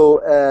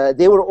 So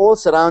they were all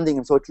surrounding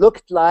him. So it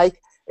looked like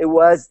it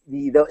was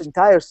the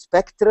entire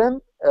spectrum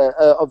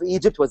of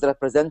Egypt was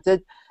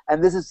represented.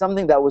 And this is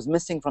something that was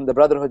missing from the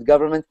Brotherhood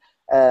government.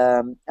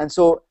 And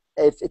so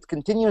if it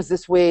continues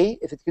this way,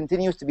 if it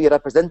continues to be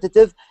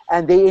representative,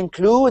 and they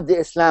include the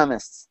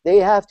Islamists, they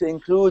have to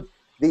include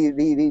the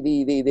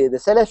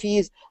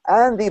Salafis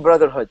and the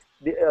Brotherhood,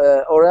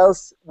 or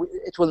else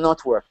it will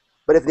not work.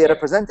 But if they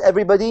represent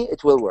everybody,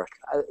 it will work.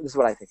 This is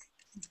what I think.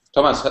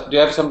 Thomas, do you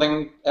have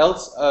something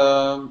else?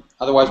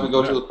 Otherwise, we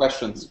go to the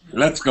questions.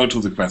 Let's go to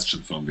the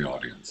questions from the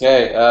audience.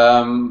 Okay.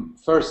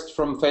 First,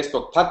 from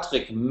Facebook,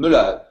 Patrick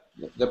Müller.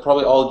 They're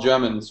probably all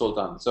German,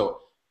 Sultan. So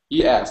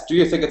he asked, do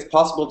you think it's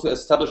possible to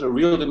establish a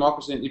real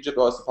democracy in Egypt,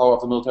 or is the power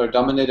of the military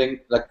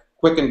dominating, like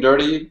quick and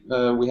dirty?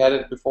 We had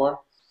it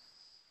before.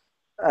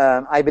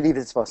 I believe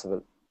it's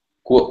possible.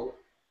 Cool.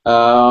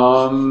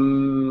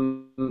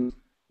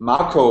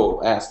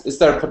 Marco asked, is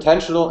there a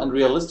potential and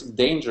realistic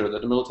danger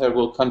that the military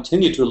will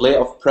continue to lay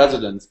off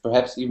presidents,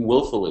 perhaps even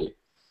willfully,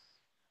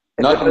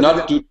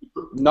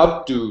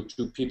 not due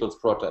to people's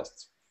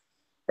protests?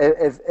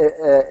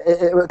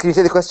 Can you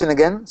say the question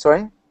again?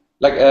 Sorry.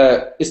 Like,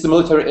 is the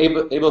military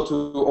able to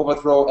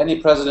overthrow any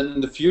president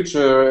in the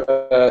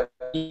future,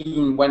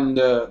 even when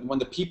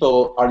the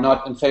people are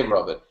not in favor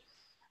of it?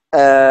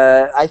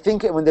 I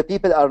think when the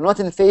people are not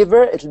in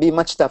favor, it will be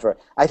much tougher.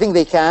 I think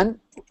they can,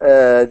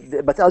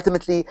 but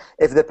ultimately,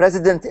 if the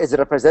president is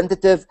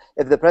representative,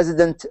 if the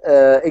president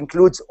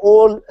includes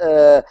all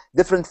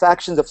different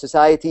factions of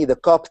society, the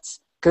Copts,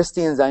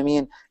 Christians, I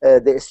mean,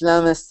 the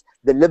Islamists,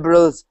 the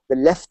liberals, the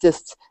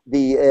leftists,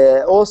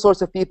 all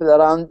sorts of people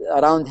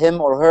around him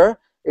or her,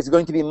 it's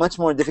going to be much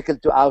more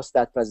difficult to oust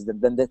that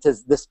president than it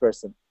is this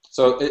person.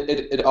 So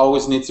it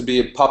always needs to be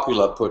a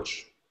popular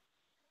putsch.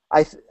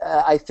 I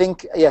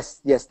think,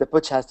 yes, the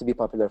putsch has to be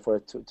popular for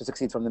it to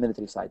succeed from the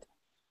military side.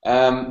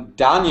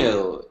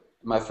 Daniel,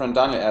 my friend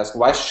Daniel asked,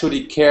 why should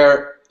he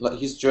care,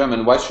 he's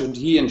German, why should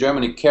he in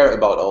Germany care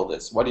about all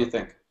this? What do you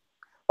think?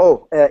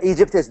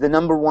 Egypt is the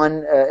number one,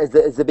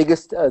 is the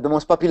biggest, the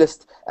most populous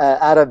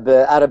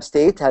Arab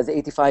state, has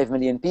 85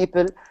 million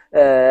people.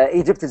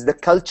 Egypt is the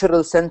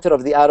cultural center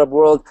of the Arab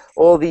world.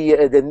 All the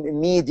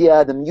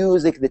media, the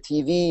music, the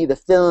TV, the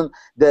film,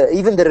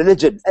 even the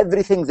religion,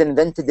 everything's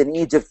invented in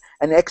Egypt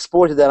and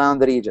exported around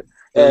the region.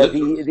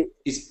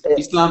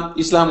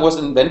 Islam was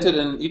invented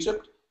in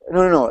Egypt?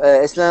 No.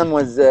 Islam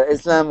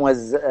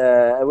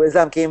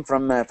came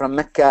from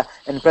Mecca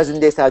in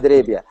present-day Saudi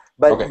Arabia.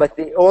 But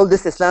the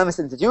oldest Islamist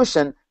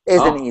institution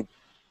is in Egypt.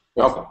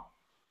 Yes.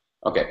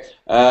 Okay.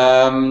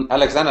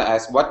 Alexander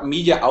asks, what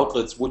media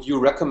outlets would you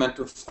recommend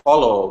to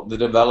follow the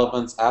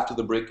developments after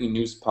the breaking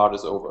news part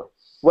is over?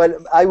 Well,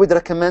 I would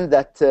recommend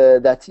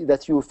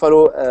that you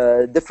follow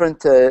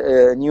different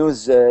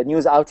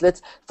news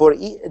outlets.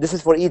 This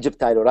is for Egypt,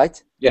 Tyler,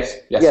 right? Yes.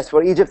 Yes,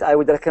 for Egypt, I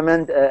would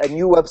recommend a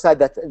new website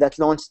that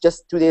launched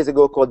just 2 days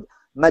ago called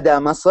Mada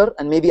Masr,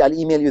 and maybe I'll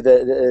email you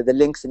the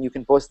links and you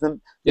can post them.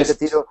 Yes.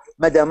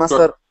 Mada Masr,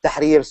 sure.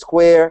 Tahrir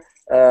Square.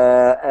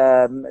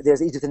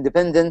 There's Egypt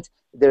Independent.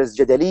 There's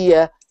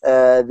Jadaliya.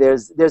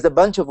 There's a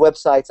bunch of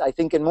websites, I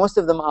think, and most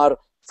of them are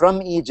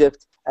from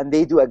Egypt, and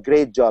they do a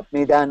great job.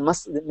 Maidan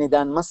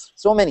Masr,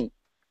 so many.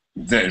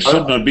 They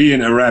should not be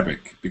in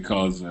Arabic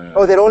because.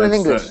 They're all in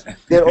English.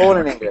 They're all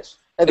in English.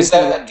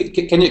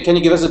 Can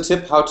you give us a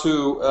tip how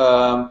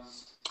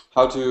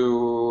to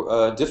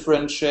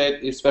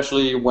differentiate,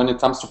 especially when it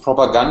comes to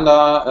propaganda?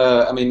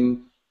 I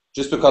mean,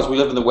 just because we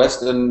live in the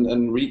West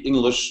and read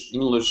English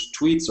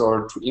tweets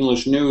or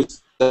English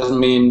news doesn't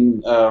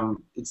mean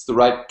it's the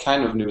right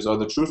kind of news or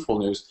the truthful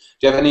news.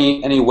 Do you have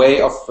any way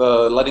of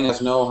letting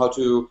us know how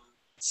to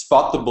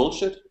spot the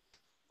bullshit?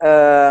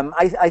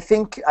 I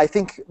think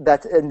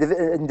that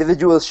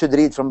individuals should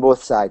read from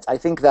both sides. I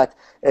think that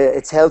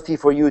it's healthy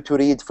for you to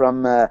read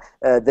from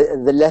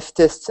the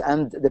leftists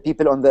and the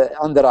people on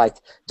the right,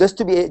 just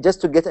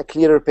to get a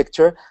clearer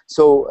picture.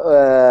 So,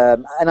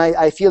 and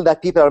I feel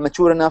that people are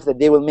mature enough that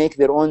they will make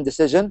their own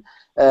decision.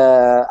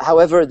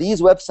 However,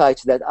 these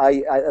websites that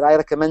I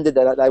recommended,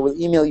 that I will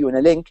email you in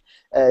a link,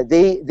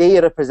 they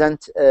represent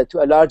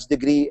to a large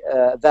degree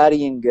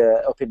varying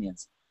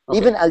opinions. Okay.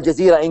 Even Al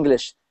Jazeera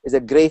English is a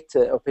great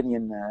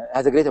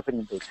has a great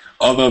opinion page.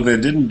 Although they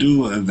didn't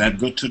do that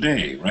good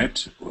today,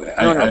 right?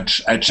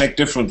 I checked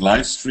different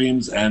live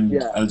streams, and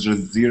Al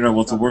Jazeera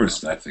was the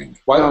worst, I think.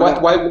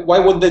 Why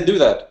would they do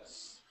that?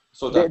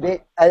 So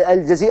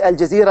Al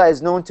Jazeera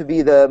is known to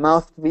be the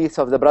mouthpiece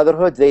of the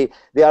Brotherhood. They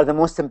are the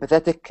most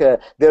sympathetic.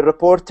 Their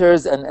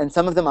reporters, and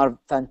some of them are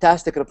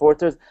fantastic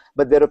reporters,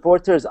 but their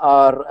reporters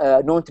are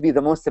known to be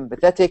the most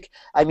sympathetic.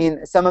 I mean,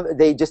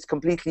 they just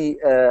completely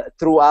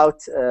threw out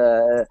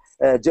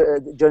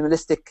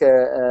journalistic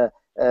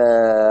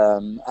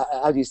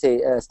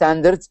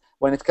standards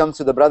when it comes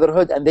to the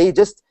Brotherhood, and they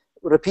just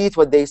repeat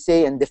what they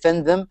say and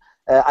defend them.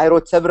 I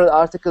wrote several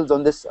articles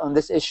on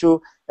this issue,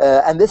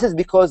 and this is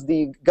because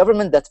the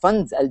government that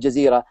funds Al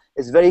Jazeera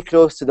is very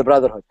close to the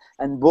Brotherhood,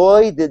 and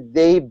boy, did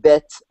they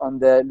bet on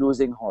the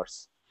losing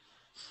horse.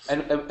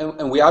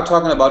 And we are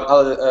talking about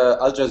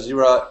Al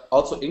Jazeera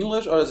also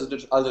English, or is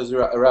it Al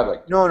Jazeera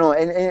Arabic? No.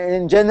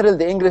 In general,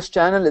 the English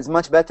channel is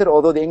much better,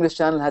 although the English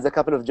channel has a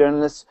couple of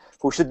journalists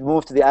who should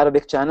move to the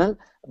Arabic channel.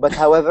 But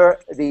however,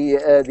 the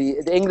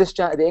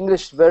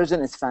English version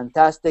is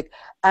fantastic,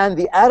 and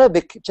the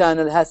Arabic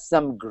channel has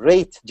some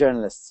great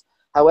journalists.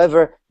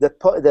 However,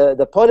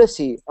 the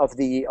policy of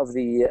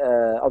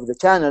the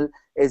channel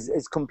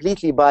is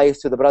completely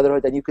biased to the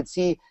Brotherhood, and you could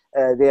see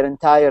their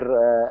entire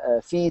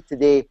feed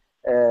today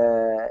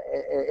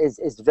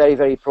is very,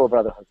 very pro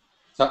Brotherhood.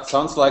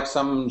 Sounds like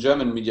some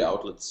German media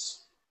outlets.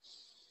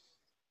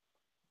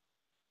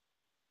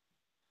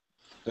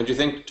 Don't you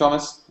think,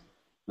 Thomas?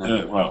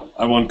 Well,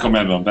 I won't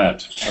comment on that.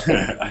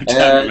 I'll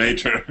tell you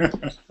later.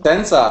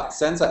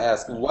 Sensa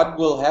asks, what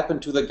will happen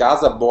to the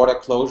Gaza border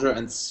closure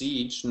and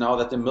siege now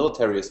that the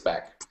military is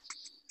back?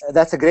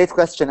 That's a great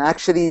question.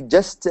 Actually,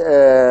 just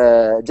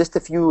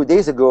a few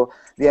days ago,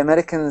 the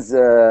Americans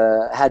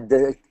had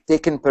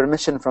taken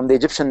permission from the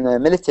Egyptian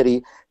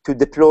military to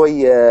deploy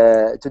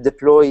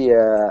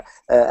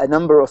a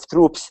number of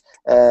troops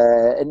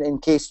in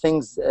case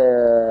things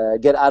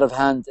get out of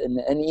hand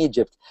in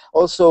Egypt.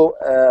 Also,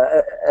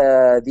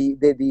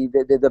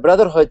 the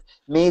Brotherhood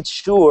made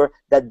sure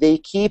that they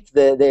keep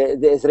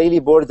the Israeli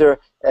border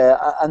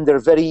under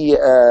very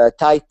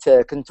tight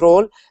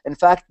control. In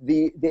fact,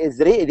 the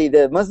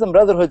Muslim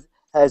Brotherhood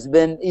has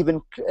been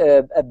even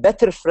a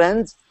better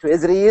friend to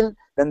Israel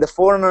than the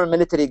former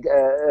military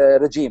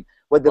regime.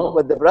 What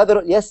the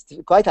brother, yes,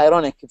 quite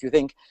ironic if you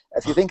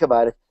think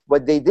about it.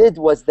 What they did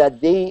was that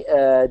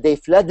they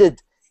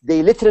flooded.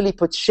 They literally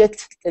put shit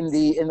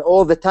in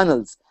all the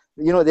tunnels.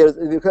 You know,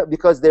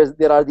 because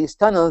there are these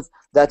tunnels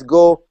that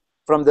go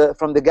from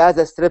the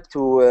Gaza Strip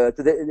to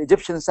the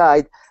Egyptian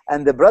side,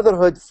 and the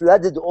Brotherhood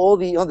flooded all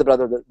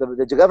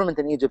the government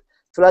in Egypt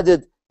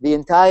flooded the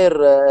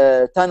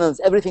entire tunnels,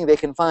 everything they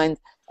can find,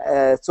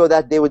 so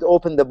that they would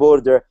open the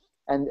border,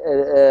 and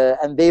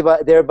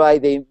thereby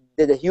they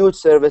did a huge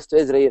service to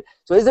Israel.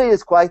 So Israel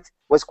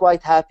was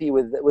quite happy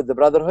with the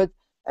Brotherhood.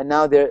 and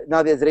now the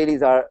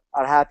Israelis are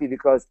happy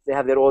because they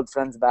have their old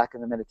friends back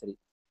in the military.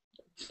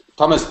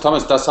 Thomas,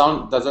 does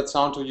that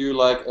sound to you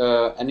like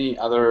any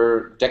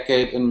other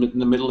decade in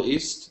the Middle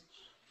East?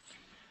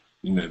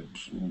 No,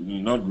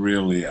 not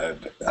really.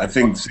 I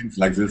think things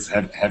like this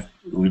have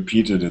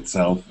repeated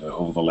itself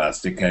over the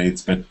last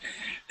decades, but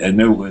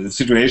no, the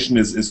situation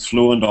is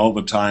fluent all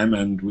the time,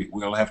 and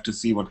we'll have to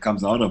see what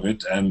comes out of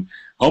it. And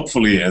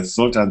hopefully, as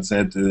Sultan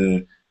said,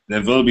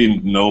 there will be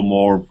no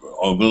more,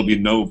 or will be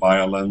no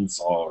violence,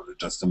 or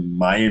just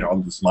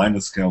on this minor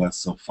scale as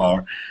so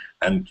far.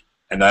 And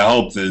I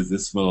hope that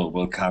this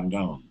will calm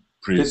down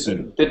pretty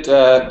soon. Did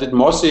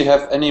Morsi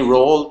have any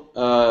role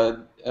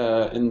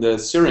in the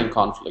Syrian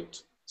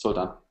conflict,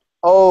 Sultan?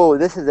 Oh,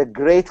 this is a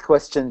great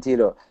question,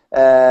 Tilo.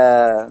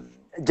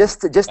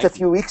 Just a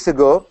few weeks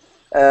ago,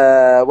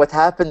 what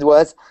happened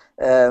was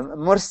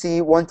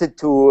Morsi wanted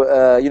to,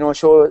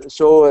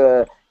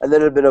 show a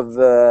little bit of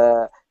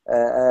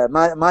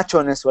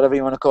macho-ness, whatever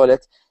you want to call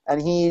it,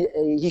 and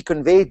he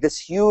conveyed this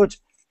huge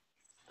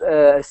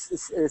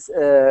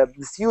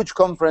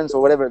conference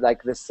or whatever,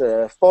 like this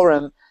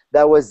forum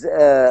that was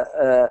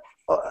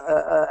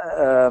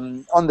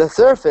on the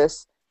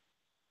surface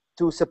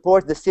to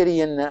support the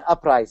Syrian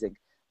uprising.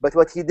 But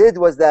what he did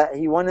was that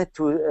he wanted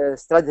to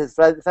strut his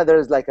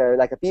feathers like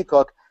a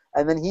peacock,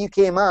 and then he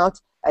came out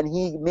and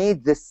he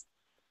made this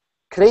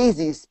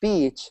crazy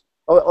speech.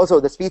 Also,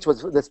 the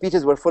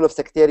speeches were full of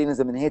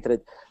sectarianism and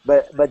hatred.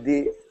 But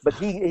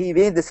he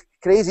made this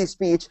crazy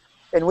speech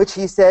in which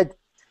he said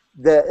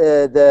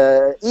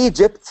the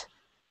Egypt,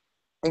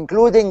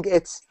 including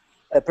its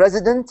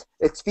president,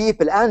 its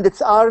people, and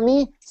its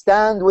army,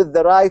 stand with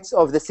the rights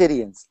of the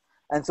Syrians.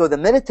 And so the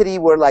military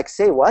were like,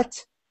 say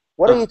what?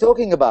 What are you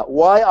talking about?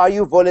 Why are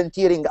you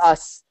volunteering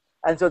us?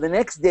 And so the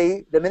next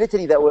day, the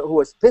military who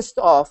was pissed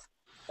off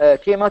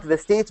came out with a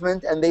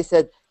statement, and they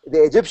said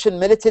the Egyptian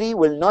military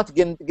will not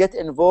get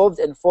involved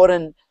in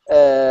foreign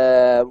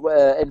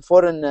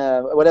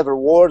whatever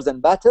wars and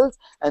battles,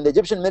 and the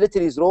Egyptian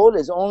military's role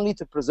is only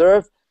to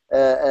preserve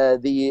the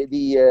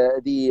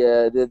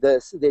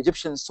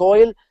Egyptian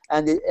soil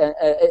and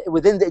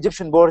within the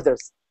Egyptian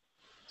borders.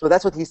 So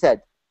that's what he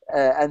said.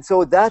 And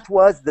so that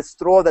was the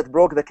straw that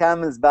broke the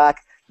camel's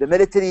back. The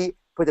military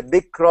put a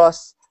big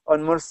cross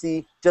on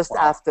Morsi just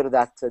after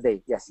that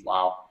day. Yes.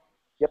 Wow.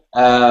 Yep.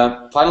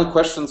 Final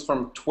questions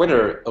from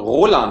Twitter.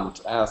 Roland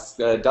asks,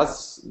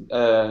 does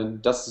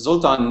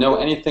Sultan know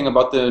anything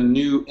about the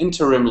new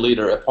interim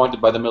leader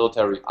appointed by the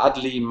military,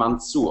 Adli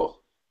Mansour?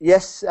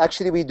 Yes,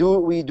 actually we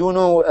do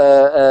know.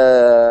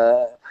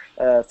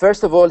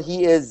 First of all,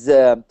 he's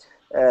the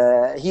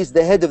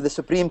head of the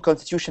Supreme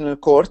Constitutional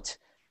Court.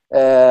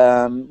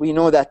 We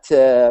know that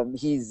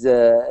he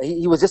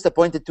was just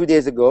appointed 2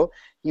 days ago.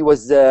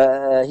 He's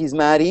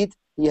married.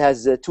 He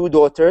has 2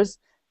 daughters.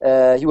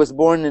 He was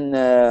born in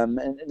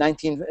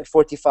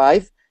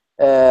 1945,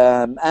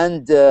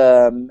 and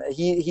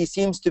he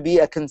seems to be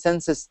a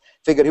consensus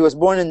figure. He was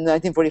born in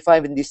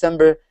 1945 in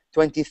December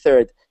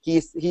 23rd. He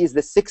is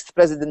the 6th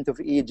president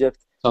of Egypt.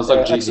 Sounds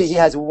like Jesus. Actually, he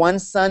has 1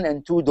 son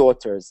and 2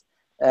 daughters.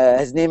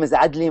 His name is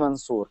Adli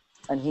Mansour,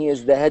 and he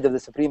is the head of the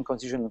Supreme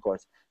Constitutional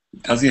Court.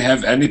 Does he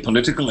have any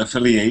political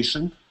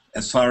affiliation,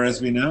 as far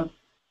as we know?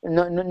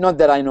 No, not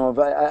that I know of.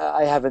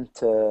 I haven't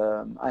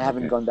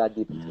gone that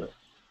deep into it.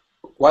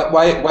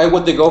 Why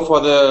would they go for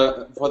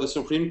the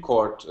Supreme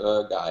Court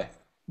guy?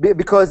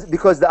 Because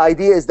the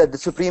idea is that the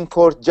Supreme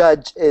Court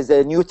judge is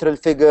a neutral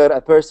figure,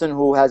 a person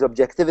who has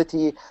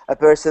objectivity, a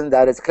person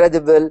that is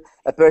credible,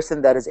 a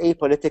person that is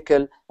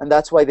apolitical, and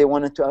that's why they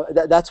wanted to.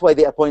 That's why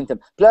they appoint him.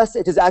 Plus,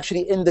 it is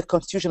actually in the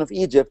Constitution of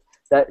Egypt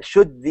that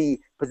should the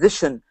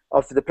position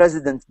of the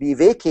president be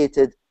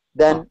vacated,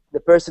 then the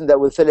person that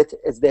will fill it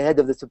is the head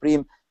of the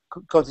Supreme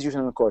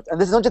Constitutional Court. And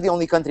this is not just the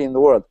only country in the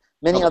world.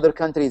 Many other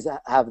countries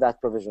have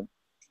that provision.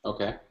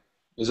 Okay.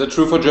 Is that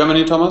true for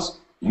Germany, Thomas?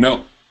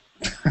 No.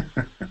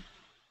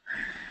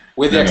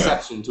 With the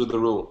exception to the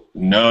rule?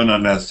 No,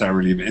 not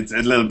necessarily. It's a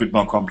little bit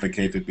more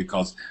complicated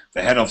because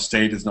the head of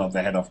state is not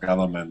the head of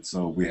government,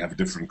 so we have a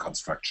different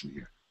construction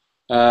here.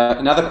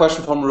 Another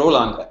question from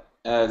Roland.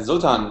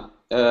 Sultan,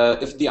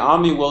 if the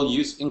army will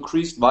use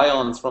increased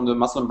violence from the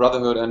Muslim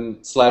Brotherhood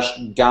and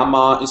 /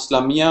 Gamma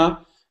Islamia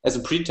as a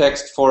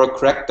pretext for a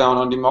crackdown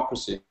on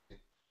democracy?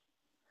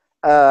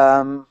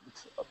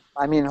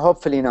 I mean,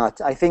 hopefully not.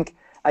 I think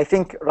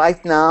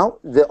right now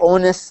the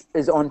onus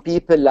is on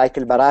people like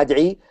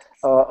Al-Barad'i,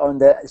 on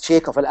the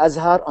Sheikh of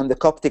Al-Azhar, on the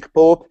Coptic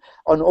Pope,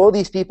 on all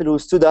these people who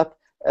stood up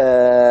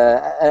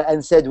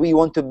and said we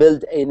want to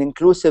build an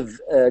inclusive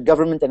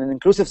government and an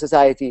inclusive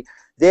society.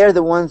 They're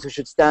the ones who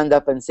should stand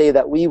up and say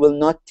that we will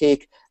not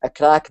take a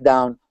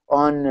crackdown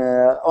on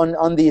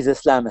these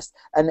Islamists.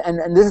 And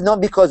this is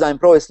not because I'm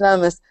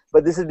pro-Islamist,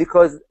 but this is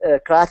because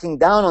cracking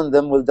down on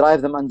them will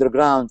drive them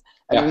underground.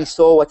 And we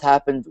saw what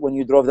happened when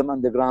you drove them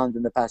underground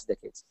in the past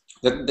decades.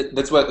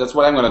 That's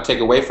what I'm going to take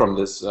away from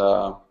this.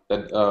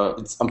 That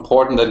it's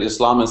important that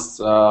Islamists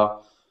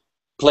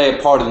play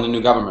a part in the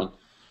new government.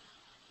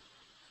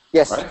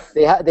 Yes,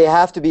 right? they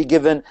have to be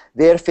given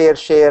their fair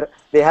share.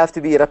 They have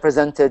to be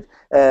represented,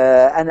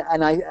 and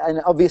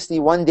obviously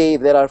one day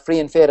if there are free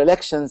and fair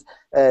elections,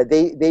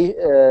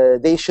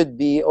 they should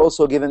be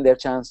also given their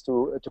chance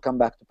to come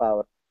back to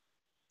power.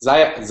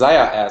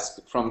 Zaya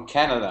asked from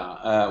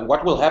Canada,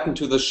 what will happen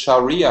to the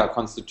Sharia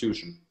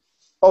constitution?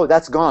 Oh,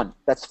 that's gone.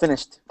 That's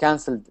finished.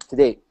 Cancelled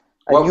today.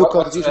 A new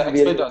constitution will be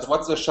explain to us,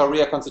 what's the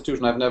Sharia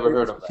constitution? I've never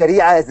heard of that.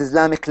 Sharia is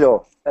Islamic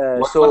law.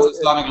 What's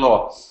Islamic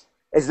law?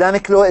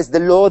 Islamic law is the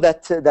law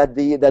that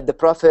the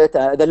Prophet,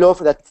 the law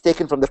that's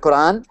taken from the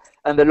Quran,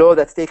 and the law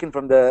that's taken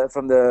from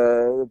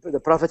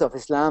the Prophet of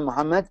Islam,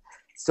 Muhammad.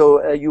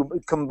 So you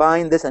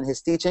combine this and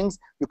his teachings,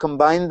 you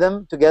combine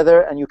them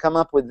together, and you come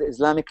up with the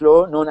Islamic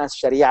law known as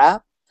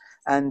Sharia.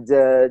 And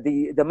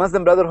the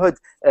Muslim Brotherhood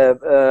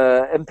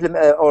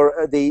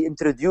they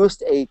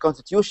introduced a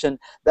constitution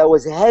that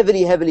was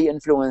heavily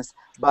influenced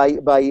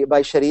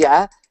by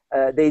Sharia.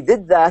 They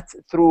did that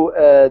through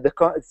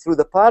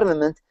the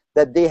parliament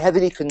that they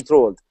heavily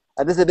controlled.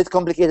 And this is a bit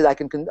complicated. I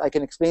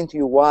can explain to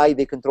you why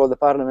they control the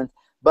parliament.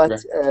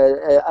 But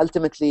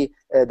ultimately,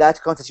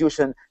 that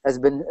constitution has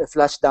been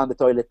flushed down the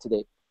toilet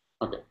today.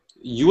 Okay.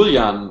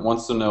 Julian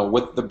wants to know,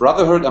 with the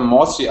Brotherhood and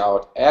Morsi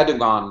out,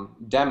 Erdogan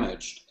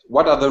damaged,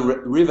 what are the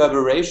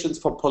reverberations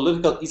for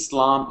political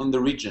Islam in the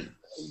region?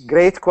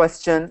 Great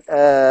question.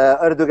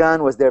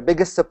 Erdogan was their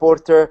biggest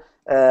supporter,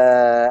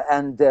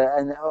 and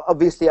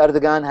obviously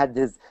Erdogan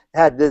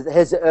had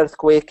his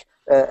earthquake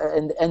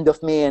in the end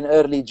of May and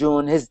early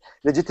June. His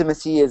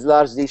legitimacy is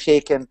largely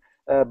shaken.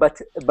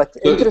 But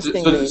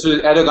interestingly, so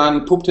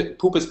Erdogan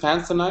poop his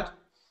pants tonight?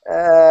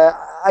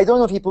 I don't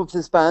know if he pooped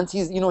his pants.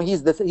 He's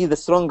the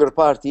stronger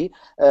party.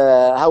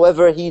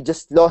 However, he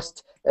just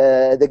lost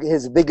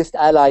his biggest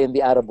ally in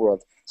the Arab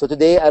world. So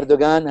today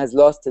Erdogan has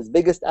lost his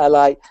biggest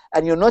ally,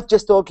 and you're not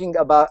just talking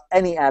about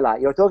any ally.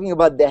 You're talking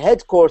about the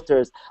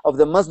headquarters of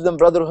the Muslim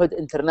Brotherhood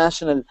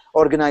International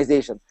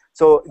Organization.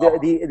 So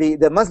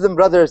the Muslim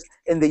brothers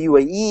in the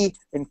UAE,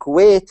 in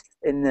Kuwait,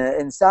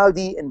 in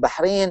Saudi, in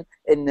Bahrain,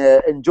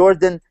 in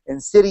Jordan, in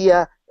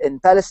Syria, in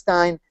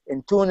Palestine,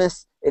 in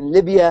Tunis, in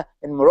Libya,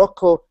 in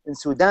Morocco, in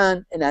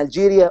Sudan, in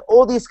Algeria,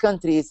 all these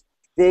countries,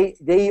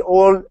 they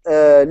all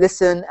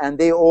listen and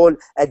they all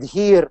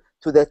adhere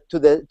to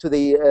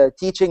the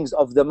teachings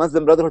of the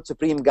Muslim Brotherhood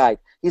Supreme Guide.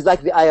 He's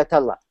like the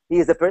Ayatollah. He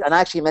is and I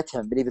actually met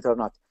him, believe it or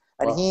not.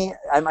 And wow.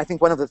 I'm I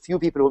think one of the few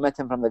people who met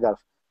him from the Gulf.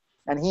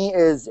 And he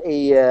is a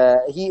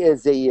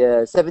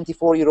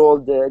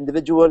 74-year-old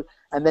individual.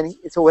 And then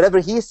so whatever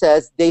he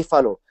says, they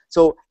follow.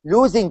 So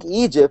losing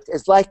Egypt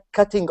is like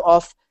cutting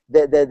off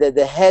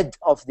the head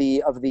of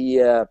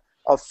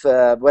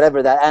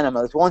whatever that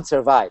animal. It won't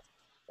survive.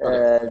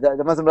 Okay.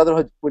 The Muslim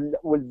Brotherhood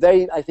will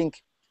I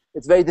think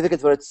it's very difficult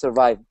for it to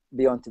survive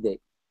beyond today.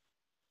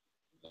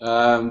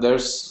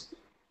 There's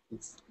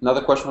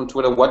another question from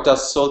Twitter. What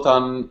does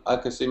Sultan Al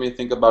Qassemi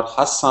think about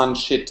Hassan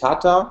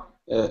Shetata,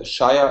 a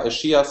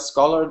Shia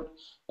scholar,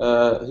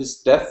 about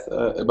his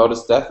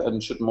death,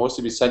 and should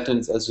Morsi be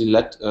sentenced as he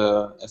let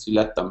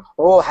them?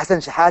 Oh, Hassan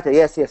Shahata,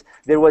 yes.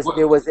 There was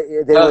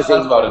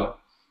about him.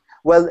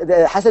 Well,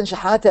 Hassan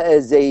Shahata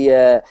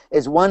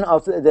is one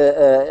of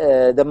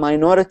the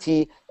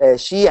minority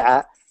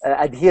Shia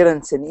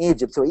adherents in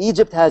Egypt. So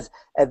Egypt has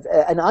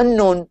an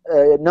unknown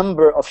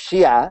number of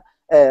Shia.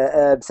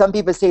 Some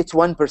people say it's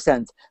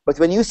 1%, but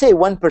when you say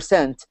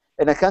 1%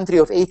 in a country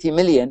of 80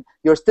 million,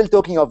 you're still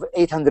talking of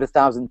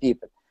 800,000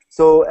 people.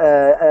 So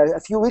a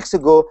few weeks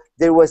ago,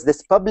 there was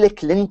this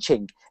public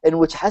lynching in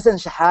which Hassan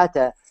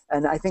Shahata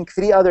and I think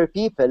 3 other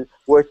people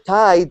were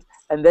tied,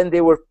 and then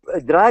they were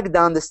dragged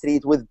down the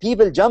street with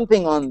people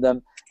jumping on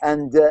them.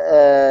 And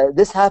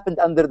this happened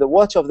under the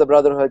watch of the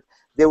Brotherhood.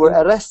 There were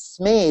arrests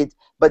made,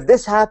 but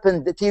this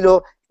happened,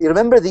 Tilo, you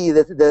remember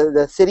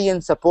the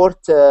Syrian support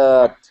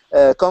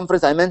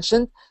conference I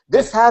mentioned?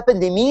 This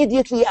happened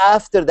immediately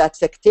after that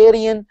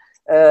sectarian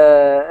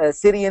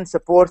Syrian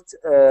support,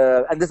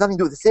 and there's nothing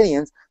to do with the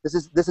Syrians.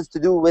 This is to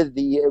do with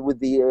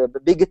the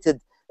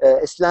bigoted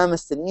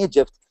Islamists in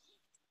Egypt,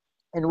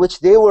 in which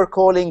they were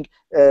calling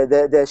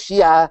the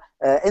Shia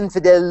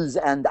infidels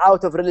and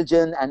out of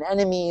religion and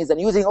enemies,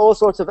 and using all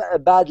sorts of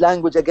bad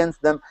language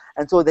against them.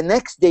 And so the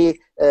next day,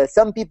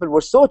 some people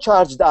were so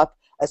charged up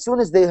as soon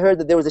as they heard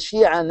that there was a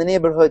Shia in the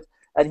neighborhood,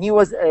 and he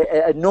was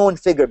a known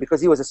figure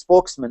because he was a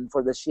spokesman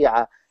for the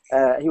Shia.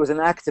 He was an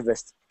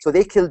activist. So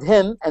they killed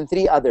him and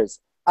 3 others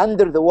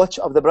under the watch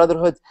of the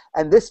Brotherhood,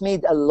 and this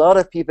made a lot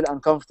of people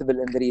uncomfortable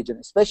in the region,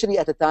 especially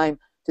at a time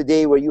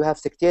today where you have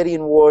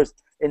sectarian wars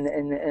in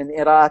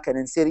Iraq and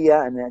in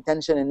Syria, and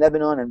tension in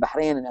Lebanon and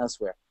Bahrain and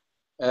elsewhere.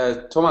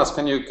 Thomas,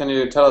 can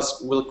you tell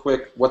us real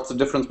quick what's the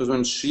difference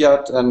between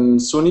Shiite and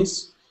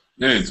Sunnis?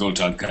 Yeah,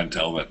 Sultan can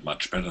tell that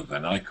much better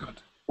than I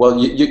could. Well,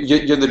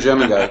 you're the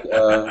German guy.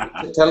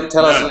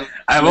 Tell us.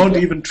 I won't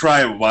even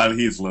try while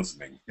he's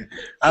listening.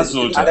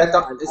 Sultan.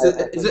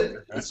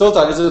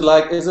 Sultan, is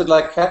it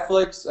like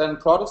Catholics and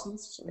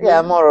Protestants?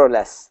 Yeah, more or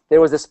less.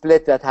 There was a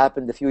split that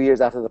happened a few years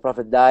after the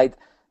Prophet died,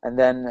 and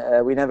then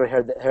we never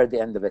heard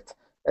the end of it.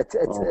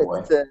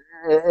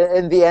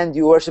 In the end,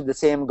 you worship the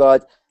same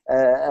God.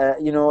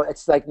 You know,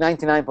 it's like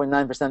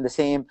 99.9% the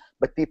same,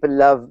 but people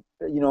love,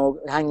 you know,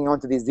 hanging on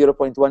to these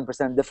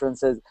 0.1%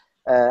 differences.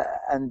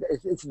 And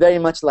it's very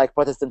much like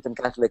Protestant and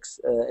Catholics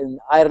in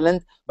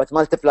Ireland, but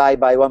multiply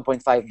by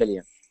 1.5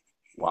 billion.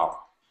 Wow.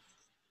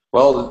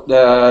 Well,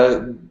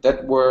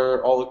 that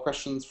were all the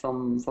questions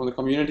from the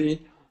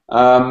community.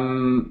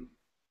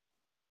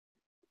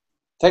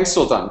 Thanks,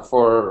 Sultan,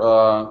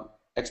 for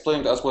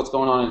explaining to us what's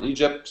going on in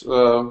Egypt.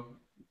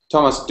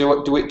 Thomas,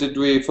 did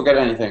we forget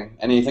anything?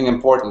 Anything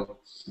important?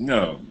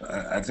 No,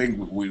 I think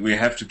we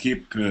have to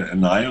keep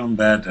an eye on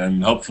that,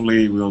 and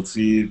hopefully we'll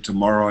see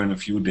tomorrow in a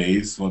few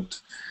days what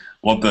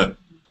the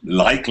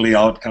likely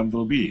outcome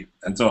will be.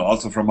 And so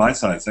also from my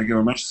side, thank you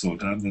very much,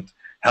 Sultan. That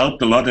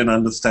helped a lot in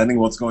understanding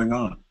what's going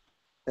on.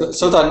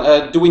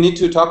 Sultan, do we need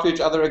to talk to each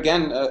other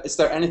again? Is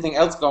there anything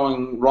else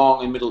going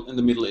wrong in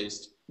the Middle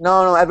East?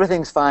 No,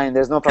 everything's fine.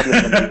 There's no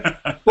problem.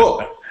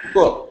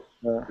 Cool.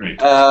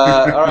 Great.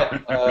 All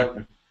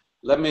right.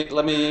 Let me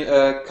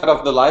cut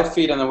off the live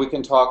feed and then we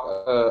can talk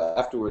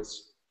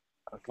afterwards.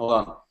 Hold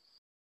on.